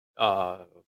don't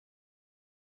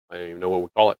even know what we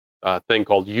call it, thing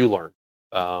called ULearn.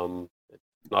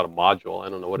 It's not a module. I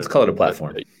don't know what Let's call it a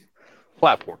platform.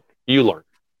 Platform, ULearn.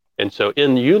 And so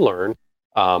in ULearn,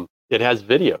 it has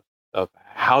videos of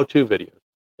how-to videos.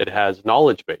 It has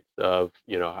knowledge base of,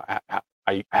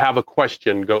 I have a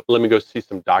question, let me go see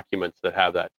some documents that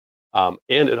have that. And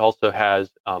it also has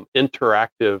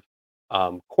interactive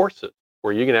courses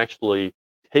where you can actually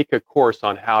take a course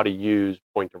on how to use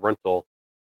Point of Rental.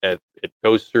 It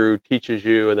goes through, teaches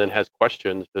you, and then has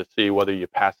questions to see whether you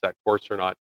pass that course or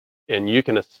not. And you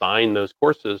can assign those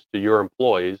courses to your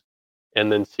employees and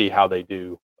then see how they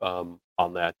do on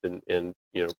that, and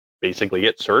basically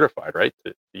get certified, right,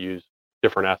 to use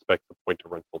different aspects of Point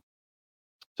of Rental.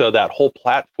 So that whole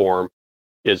platform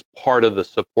is part of the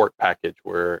support package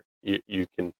where you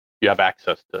have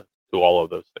access to all of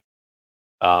those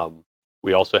things.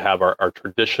 We also have our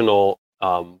traditional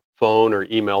phone or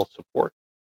email support.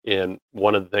 And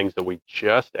one of the things that we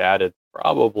just added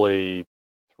probably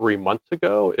 3 months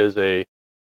ago is a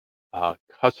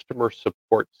customer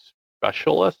support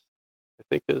specialist, I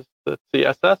think is the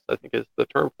CSS, I think is the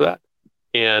term for that.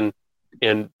 And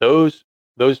those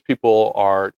people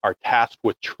are tasked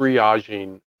with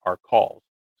triaging our calls.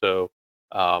 So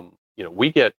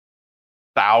we get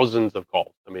thousands of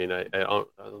calls. I mean, I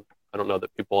don't know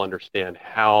that people understand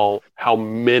how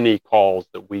many calls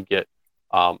that we get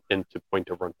into Point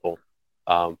of Rental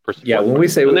for support. Yeah, when we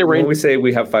say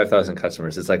we have 5,000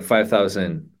 customers, it's like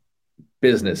 5,000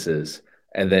 businesses,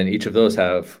 and then each of those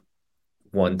have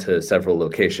one to several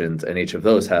locations, and each of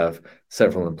those have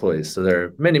several employees. So there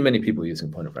are many, many people using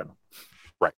Point of Rental.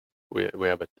 Right. We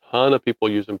have a ton of people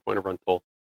using Point of Rental,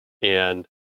 and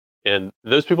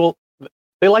those people,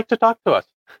 they like to talk to us.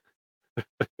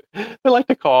 They like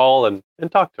to call and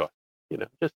talk to us,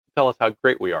 just tell us how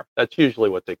great we are. That's usually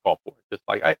what they call for. Just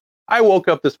like, I woke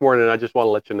up this morning and I just want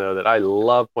to let you know that I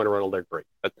love Point of Rental. They're great.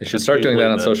 You should start doing that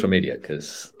on social media,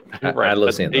 because I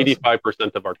love seeing those.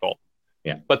 85% of our calls.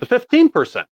 Yeah. But the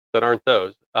 15% that aren't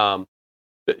those,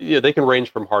 they can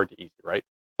range from hard to easy, right?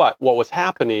 But what was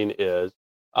happening is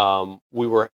we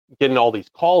were getting all these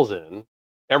calls in,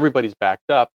 everybody's backed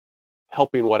up,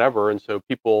 helping whatever, and so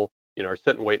people, are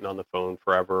sitting waiting on the phone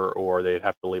forever, or they'd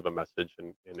have to leave a message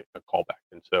and a callback.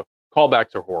 And so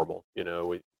callbacks are horrible.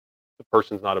 The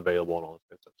person's not available and all this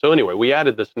kind of stuff. So anyway, we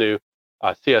added this new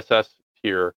CSS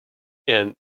here,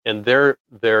 and and they're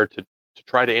there to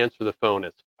try to answer the phone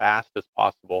as fast as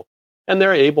possible, and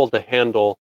they're able to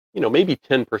handle, maybe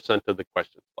 10% of the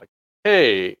questions, like,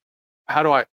 hey, how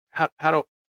do I how do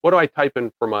what do I type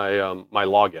in for my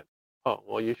login? Oh,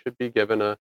 well, you should be given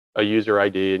a user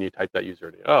ID, and you type that user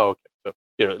ID. Oh, okay.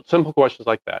 So, simple questions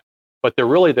like that. But they're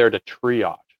really there to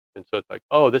triage. And so it's like,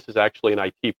 oh, this is actually an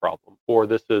IT problem, or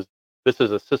this is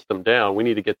a system down. We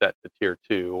need to get that to tier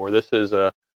 2, or this is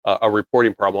a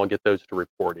reporting problem. I'll get those to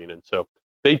reporting. And so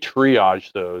they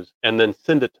triage those and then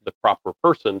send it to the proper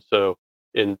person. So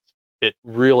it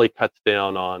really cuts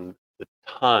down on the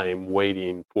time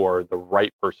waiting for the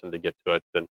right person to get to it.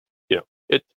 And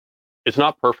it's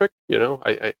not perfect. We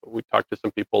talked to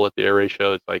some people at the ARA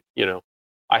show. It's like,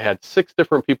 I had 6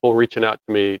 different people reaching out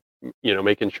to me,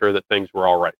 making sure that things were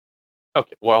all right.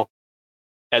 Okay, well,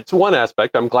 it's one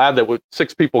aspect. I'm glad that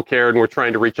 6 people cared and were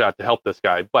trying to reach out to help this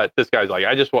guy. But this guy's like,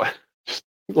 I just want, just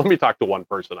let me talk to one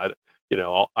person. I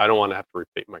don't want to have to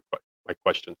repeat my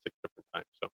question 6 different times.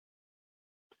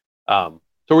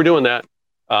 So we're doing that.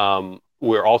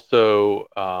 We're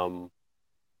also,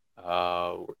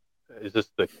 is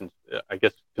this I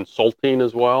guess consulting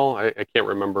as well? I can't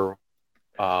remember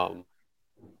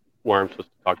where I'm supposed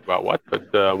to talk about what,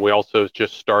 but we also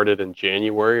just started in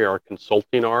January our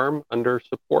consulting arm under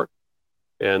support.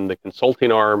 And the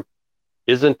consulting arm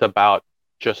isn't about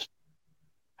just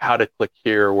how to click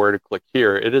here, where to click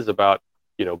here. It is about,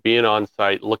 being on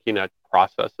site, looking at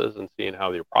processes and seeing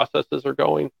how your processes are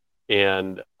going,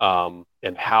 and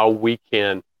how we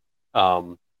can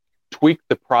tweak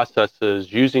the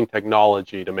processes using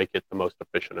technology to make it the most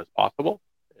efficient as possible.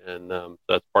 And so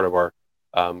that's part of our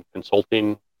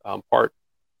consulting part.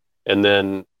 And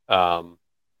then of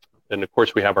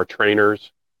course we have our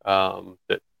trainers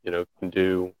that can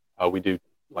do. We do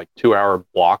like 2-hour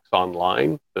blocks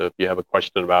online. So if you have a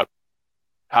question about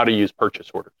how to use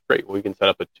purchase orders, great. We can set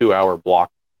up a 2-hour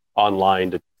block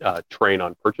online to train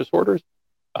on purchase orders,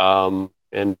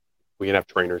 and we can have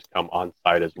trainers come on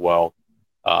site as well.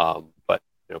 But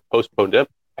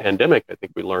post-pandemic, I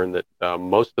think we learned that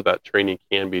most of that training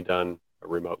can be done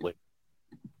remotely.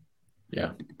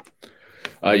 Yeah.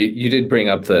 You did bring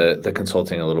up the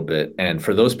consulting a little bit. And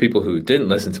for those people who didn't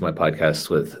listen to my podcast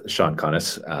with Sean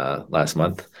Connis last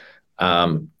month,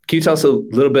 can you tell us a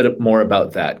little bit more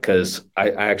about that? Because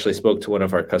I actually spoke to one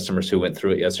of our customers who went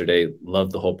through it yesterday,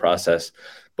 loved the whole process.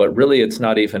 But really, it's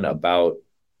not even about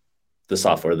the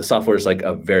software. The software is like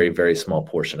a very, very small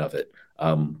portion of it.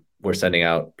 We're sending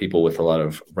out people with a lot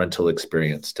of rental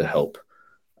experience to help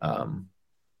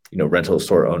rental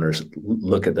store owners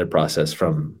look at their process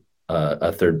from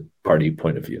a third party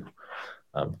point of view.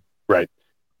 Right.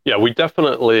 Yeah, we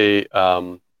definitely,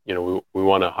 we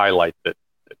want to highlight that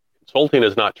consulting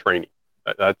is not training.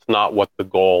 That's not what the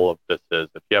goal of this is.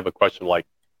 If you have a question like,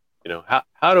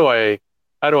 how do I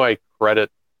credit,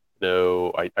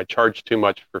 I charge too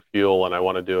much for fuel and I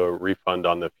want to do a refund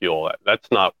on the fuel.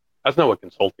 That's not what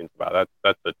consulting is about.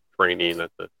 That's a training,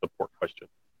 that's a support question.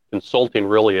 Consulting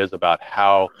really is about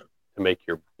how to make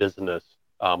your business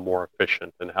more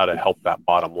efficient and how to help that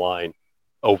bottom line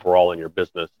overall in your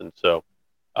business. And so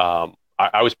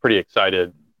I was pretty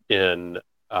excited at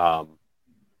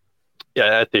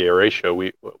the ARA show.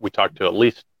 We talked to at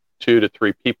least 2 to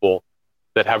 3 people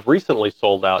that have recently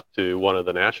sold out to one of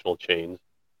the national chains,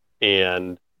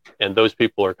 and those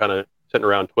people are kind of sitting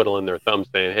around twiddling their thumbs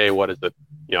saying, hey, what is it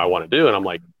I want to do? And I'm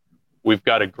like, we've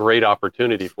got a great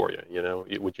opportunity for you.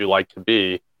 Would you like to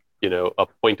be a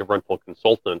point of rental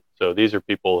consultant? So these are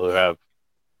people who have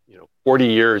 40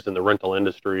 years in the rental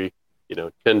industry,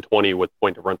 10, 20 with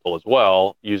point of rental as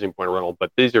well, using point of rental.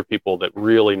 But these are people that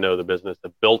really know the business,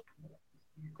 have built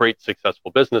great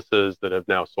successful businesses that have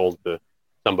now sold to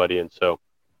somebody. And so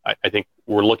I think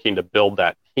we're looking to build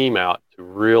that team out to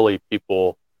really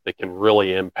people that can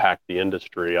really impact the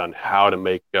industry on how to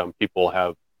make people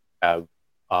have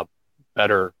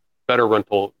better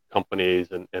rental companies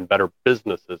and better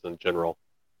businesses in general.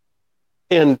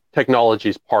 And technology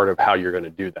is part of how you're going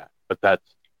to do that. But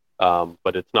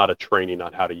it's not a training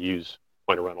on how to use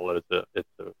point of rental. It's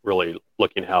really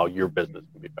looking how your business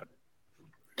can be better.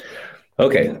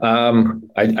 Okay.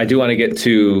 I do want to get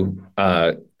to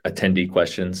attendee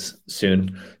questions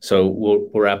soon. So we'll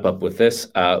wrap up with this.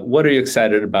 What are you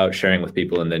excited about sharing with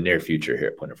people in the near future here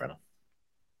at Point of Rental?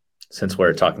 Since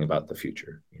we're talking about the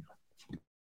future.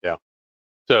 Yeah.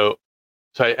 So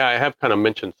I have kind of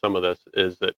mentioned some of this,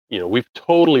 is that, we've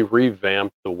totally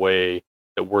revamped the way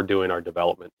that we're doing our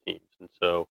development teams. And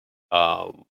so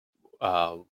I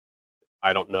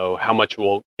don't know how much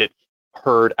will get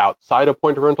heard outside of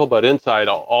point of rental, but inside,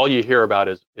 all you hear about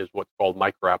is what's called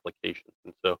micro applications.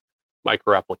 And so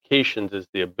micro applications is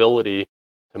the ability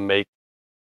to make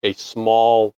a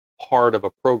small part of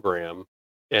a program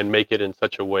and make it in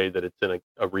such a way that it's in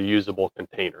a reusable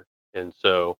container. And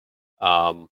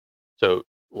um, so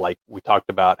like we talked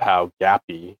about how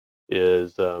GAPI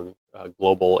is a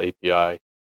global API,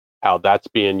 how that's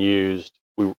being used.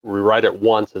 We write it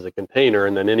once as a container,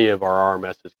 and then any of our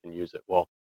RMSs can use it. Well,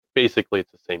 basically,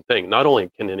 it's the same thing. Not only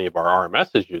can any of our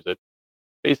RMSs use it,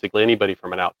 basically anybody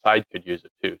from an outside could use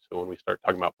it too. So when we start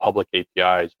talking about public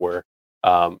APIs, where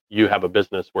you have a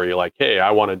business where you're like, hey,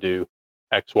 I want to do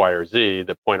X, Y, or Z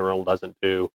that Point Rental doesn't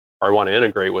do, or I want to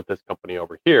integrate with this company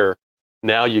over here.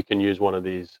 Now you can use one of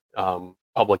these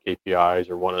public APIs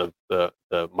or one of the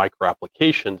micro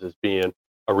applications as being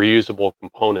a reusable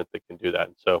component that can do that.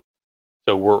 And so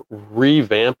we're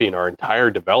revamping our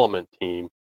entire development team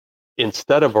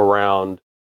instead of around,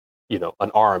 an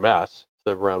RMS,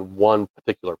 instead of around one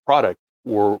particular product.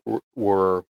 We're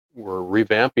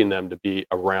revamping them to be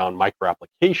around micro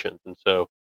applications, and so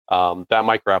that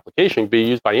micro application can be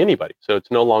used by anybody. So it's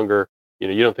no longer,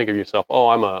 you don't think of yourself, oh,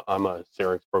 I'm a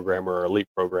Syrinx programmer or Elite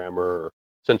programmer or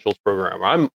Essentials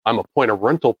programmer. I'm a point of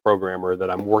rental programmer that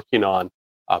I'm working on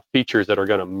features that are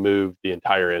going to move the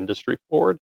entire industry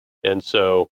forward. And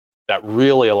so that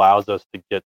really allows us to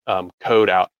get code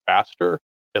out faster.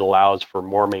 It allows for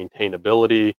more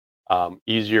maintainability,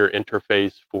 easier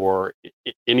interface for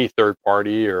any third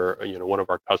party or one of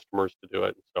our customers to do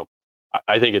it. So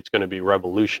I think it's going to be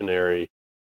revolutionary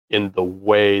in the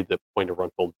way that point of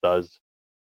rental does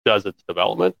its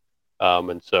development.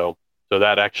 And so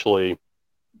that actually,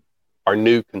 our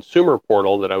new consumer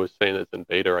portal that I was saying is in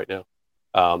beta right now,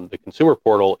 the consumer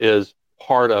portal is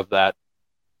part of that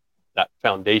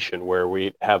foundation where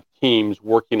we have teams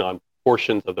working on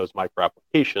portions of those micro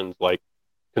applications, like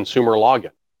consumer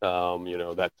login.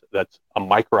 That's a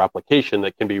micro application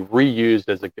that can be reused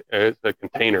as a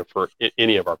container for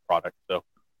any of our products. So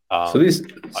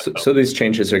these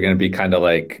changes are going to be kind of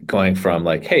like going from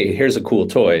like, hey, here's a cool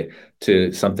toy,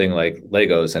 to something like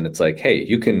Legos, and it's like, hey,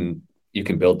 you can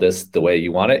build this the way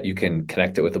you want it. You can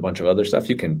connect it with a bunch of other stuff.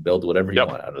 You can build whatever you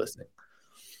want out of this thing.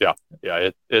 Yeah.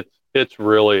 It's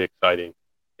really exciting,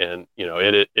 and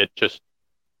it just,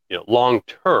 long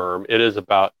term, it is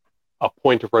about a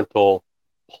point of rental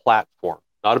platform,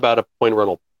 not about a point of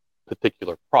rental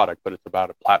particular product, but it's about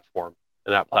a platform,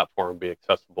 and that platform will be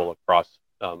accessible across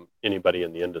anybody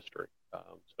in the industry.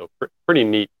 So pretty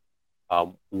neat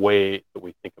way that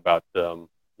we think about the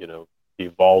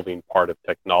evolving part of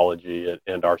technology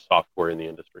and our software in the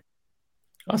industry.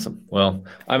 Awesome. Well,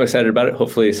 I'm excited about it.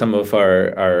 Hopefully some of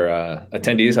our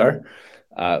attendees are.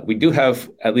 We do have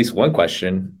at least one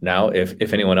question now.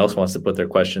 If anyone else wants to put their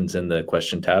questions in the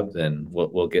question tab, then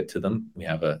we'll get to them. We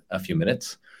have a few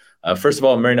minutes. First of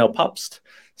all, Marinelle Popst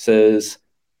says,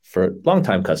 for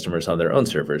longtime customers on their own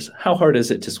servers, how hard is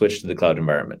it to switch to the cloud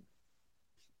environment?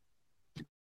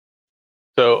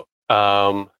 So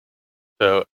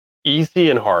easy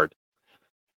and hard.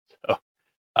 So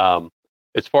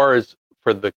as far as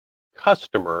for the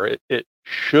customer, it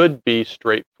should be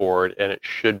straightforward and it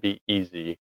should be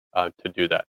easy to do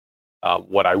that.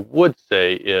 What I would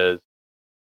say is,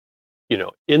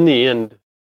 in the end,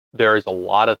 there's a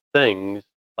lot of things,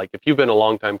 like if you've been a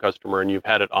longtime customer and you've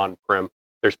had it on-prem,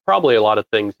 there's probably a lot of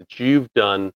things that you've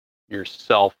done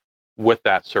yourself with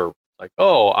that server. Like,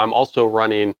 oh, I'm also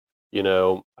running,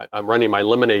 I'm running my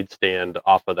lemonade stand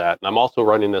off of that, and I'm also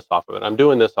running this off of it. I'm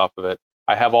doing this off of it.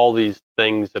 I have all these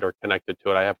things that are connected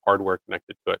to it. I have hardware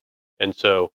connected to it. And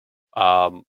so,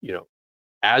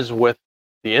 as with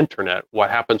the internet,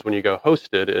 what happens when you go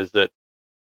hosted is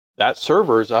that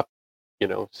server's up,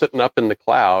 sitting up in the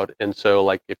cloud. And so,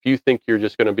 like, if you think you're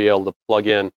just going to be able to plug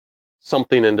in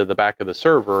something into the back of the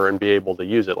server and be able to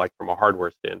use it, like from a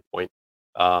hardware standpoint,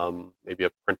 maybe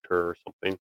a printer or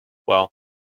something, well,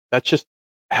 that just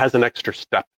has an extra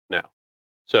step now.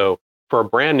 So for a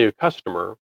brand new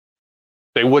customer,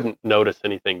 they wouldn't notice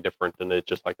anything different, and it's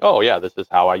just like, oh yeah, this is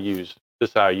how I use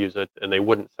it, and they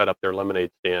wouldn't set up their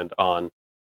lemonade stand on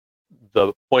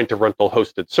the point of rental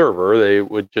hosted server. They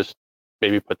would just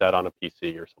maybe put that on a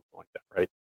PC or something like that,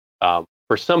 right?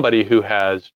 For somebody who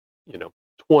has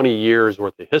 20 years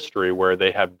worth of history where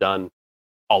they have done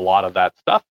a lot of that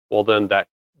stuff, well, then that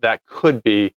could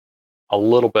be a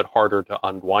little bit harder to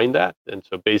unwind that. And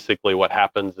so basically what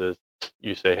happens is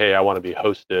you say, hey, I want to be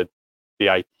hosted. The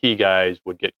IT guys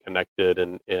would get connected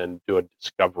and do a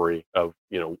discovery of,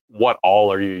 what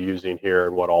all are you using here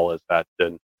and what all is that.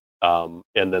 And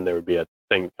then there would be a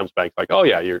thing that comes back like, oh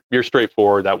yeah, you're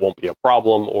straightforward. That won't be a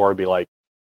problem. Or it'd be like,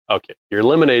 okay, your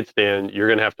lemonade stand, you're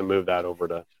going to have to move that over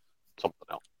to something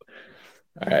else.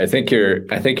 I think you're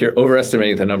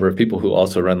overestimating the number of people who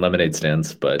also run lemonade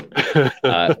stands. But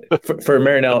for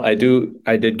Marinelle,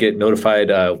 I did get notified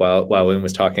while Wayne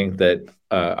was talking that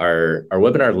our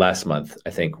webinar last month, I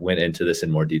think, went into this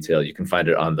in more detail. You can find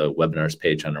it on the webinars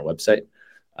page on our website,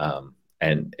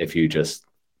 and if you just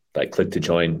click to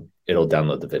join, it'll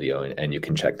download the video, and you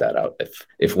can check that out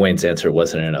if Wayne's answer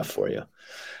wasn't enough for you.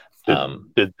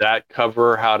 Did that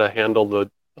cover how to handle the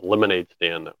lemonade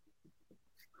stand?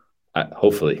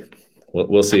 Hopefully,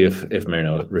 we'll see if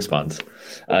Marino responds.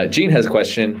 Gene has a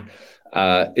question.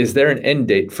 Is there an end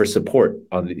date for support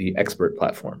on the Expert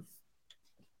platform?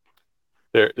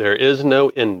 There is no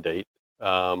end date.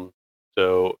 So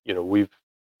we've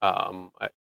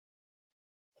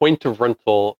point of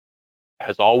rental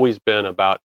has always been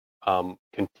about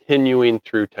continuing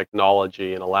through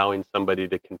technology and allowing somebody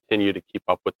to continue to keep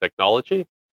up with technology,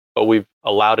 but we've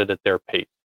allowed it at their pace.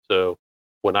 So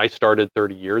when I started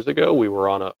 30 years ago, we were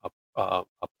on a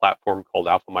platform called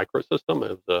Alpha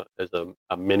Microsystem as a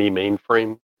mini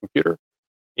mainframe computer,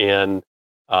 and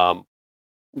up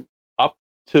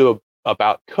to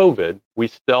about COVID, we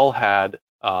still had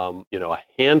a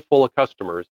handful of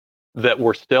customers that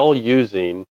were still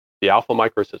using the Alpha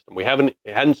Microsystem. We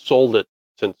hadn't sold it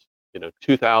since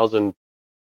 2000.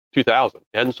 It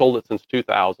hadn't sold it since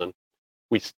 2000.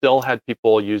 We still had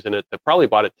people using it that probably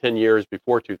bought it 10 years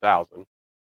before 2000.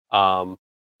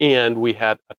 And we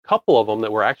had a couple of them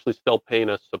that were actually still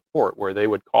paying us support, where they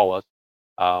would call us.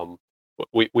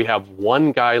 We have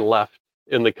one guy left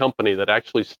in the company that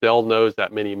actually still knows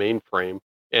that mini mainframe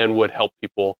and would help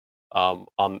people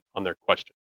on their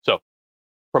questions. So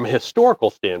from a historical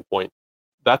standpoint,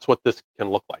 that's what this can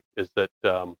look like, is that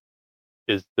the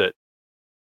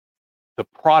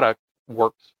product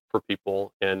works for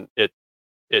people, and it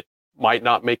might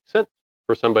not make sense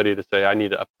for somebody to say, I need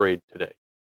to upgrade today.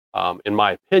 In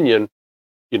my opinion,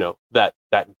 that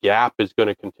gap is going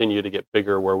to continue to get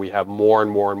bigger, where we have more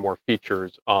and more and more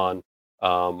features on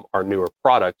our newer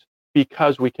products,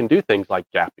 because we can do things like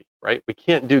GAPI, right? We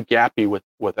can't do GAPI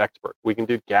with Expert. We can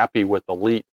do GAPI with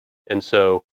Elite. And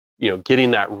so, getting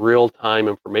that real-time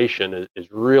information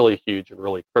is really huge and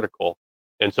really critical.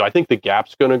 And so I think the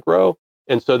gap's going to grow.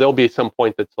 And so there'll be some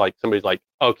point that's like, somebody's like,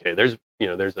 okay, there's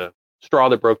a straw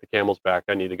that broke the camel's back.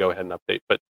 I need to go ahead and update.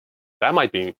 But that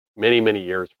might be many, many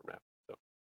years from now.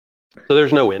 So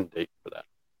there's no end date for that.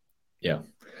 Yeah,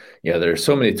 there are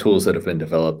so many tools that have been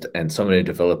developed, and so many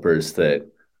developers that,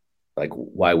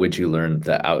 why would you learn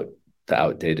the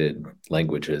outdated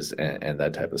languages and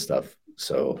that type of stuff?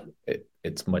 So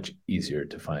it's much easier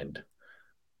to find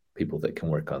people that can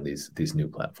work on these new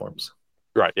platforms.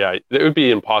 Right. Yeah. It would be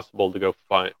impossible to go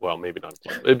find. Well, maybe not.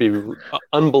 It'd be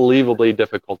unbelievably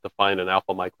difficult to find an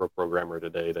Alpha Micro programmer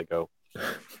today to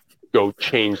go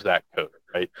change that code.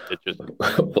 Right. It just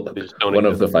they just don't. One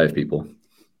of the 5 people.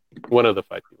 One of the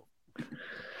 5 people.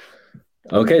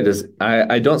 Okay.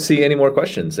 I don't see any more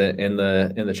questions in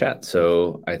the chat.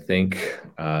 So I think,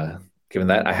 given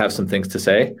that, I have some things to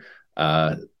say.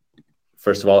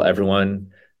 First of all,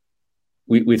 everyone,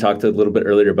 we talked a little bit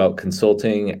earlier about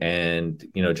consulting and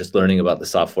just learning about the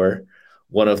software.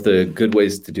 One of the good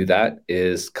ways to do that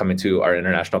is coming to our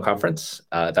international conference.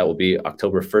 That will be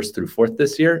October 1st through 4th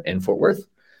this year in Fort Worth.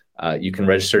 You can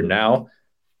register now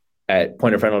at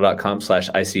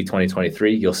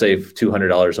pointofrental.com/IC2023. You'll save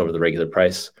 $200 over the regular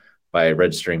price by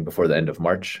registering before the end of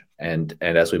March. And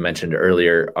as we mentioned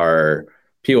earlier, our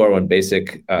POR1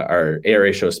 Basic, our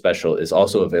ARA Show Special, is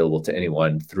also available to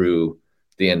anyone through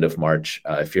the end of March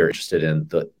if you're interested in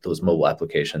those mobile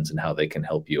applications and how they can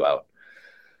help you out.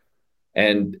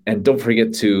 And don't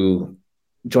forget to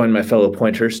join my fellow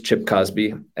pointers, Chip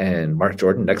Cosby and Mark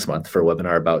Jordan, next month for a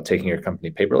webinar about taking your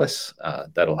company paperless.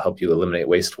 That'll help you eliminate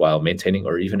waste while maintaining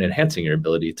or even enhancing your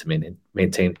ability to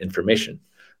maintain information.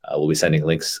 We'll be sending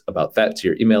links about that to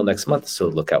your email next month, so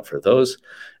look out for those.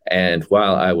 And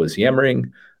while I was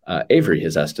yammering, Avery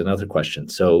has asked another question,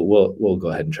 so we'll go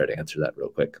ahead and try to answer that real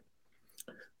quick.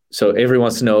 So Avery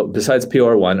wants to know, besides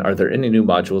POR1, are there any new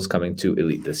modules coming to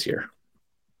Elite this year?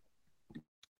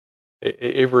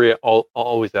 Avery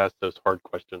always asks those hard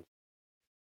questions.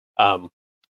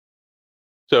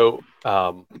 So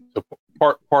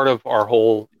part of our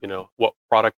whole, what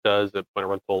product does at Point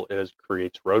of Rental is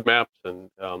creates roadmaps, and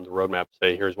the roadmaps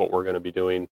say, here's what we're going to be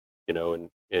doing,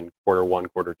 in quarter 1,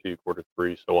 quarter 2, quarter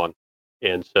 3, so on.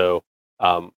 And so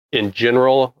in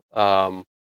general,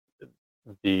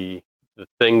 the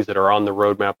things that are on the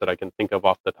roadmap that I can think of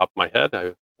off the top of my head,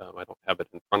 I don't have it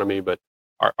in front of me, but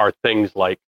are things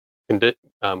like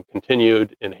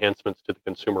continued enhancements to the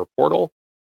consumer portal,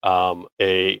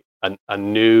 a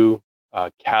new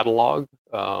catalog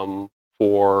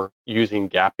for using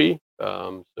GAPI,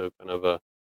 so kind of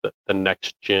the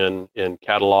next gen in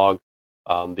catalog,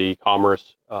 the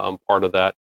e-commerce part of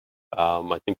that.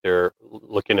 I think they're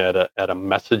looking at a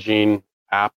messaging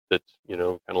app that's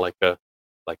kind of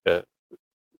like a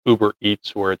Uber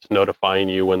Eats, where it's notifying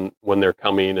you when they're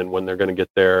coming and when they're going to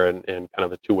get there, and kind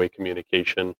of a two-way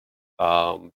communication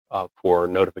for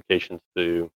notifications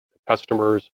to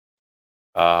customers.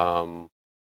 And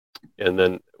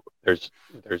then there's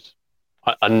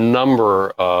a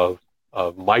number of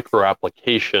micro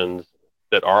applications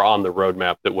that are on the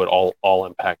roadmap that would all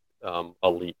impact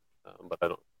Elite, but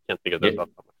can't think of those off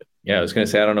the top of my head. Yeah, I was going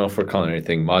to say, I don't know if we're calling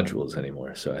anything modules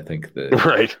anymore. So I think that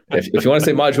right. if you want to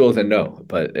say module, then no.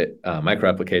 But micro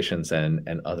applications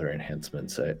and other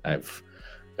enhancements,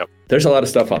 there's a lot of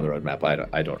stuff on the roadmap.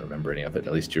 I don't remember any of it.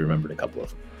 At least you remembered a couple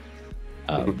of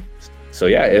them. So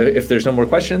yeah, if there's no more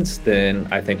questions, then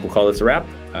I think we'll call this a wrap.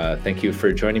 Thank you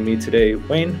for joining me today,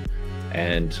 Wayne,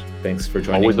 and thanks for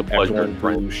joining Always a pleasure,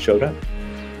 everyone who showed up.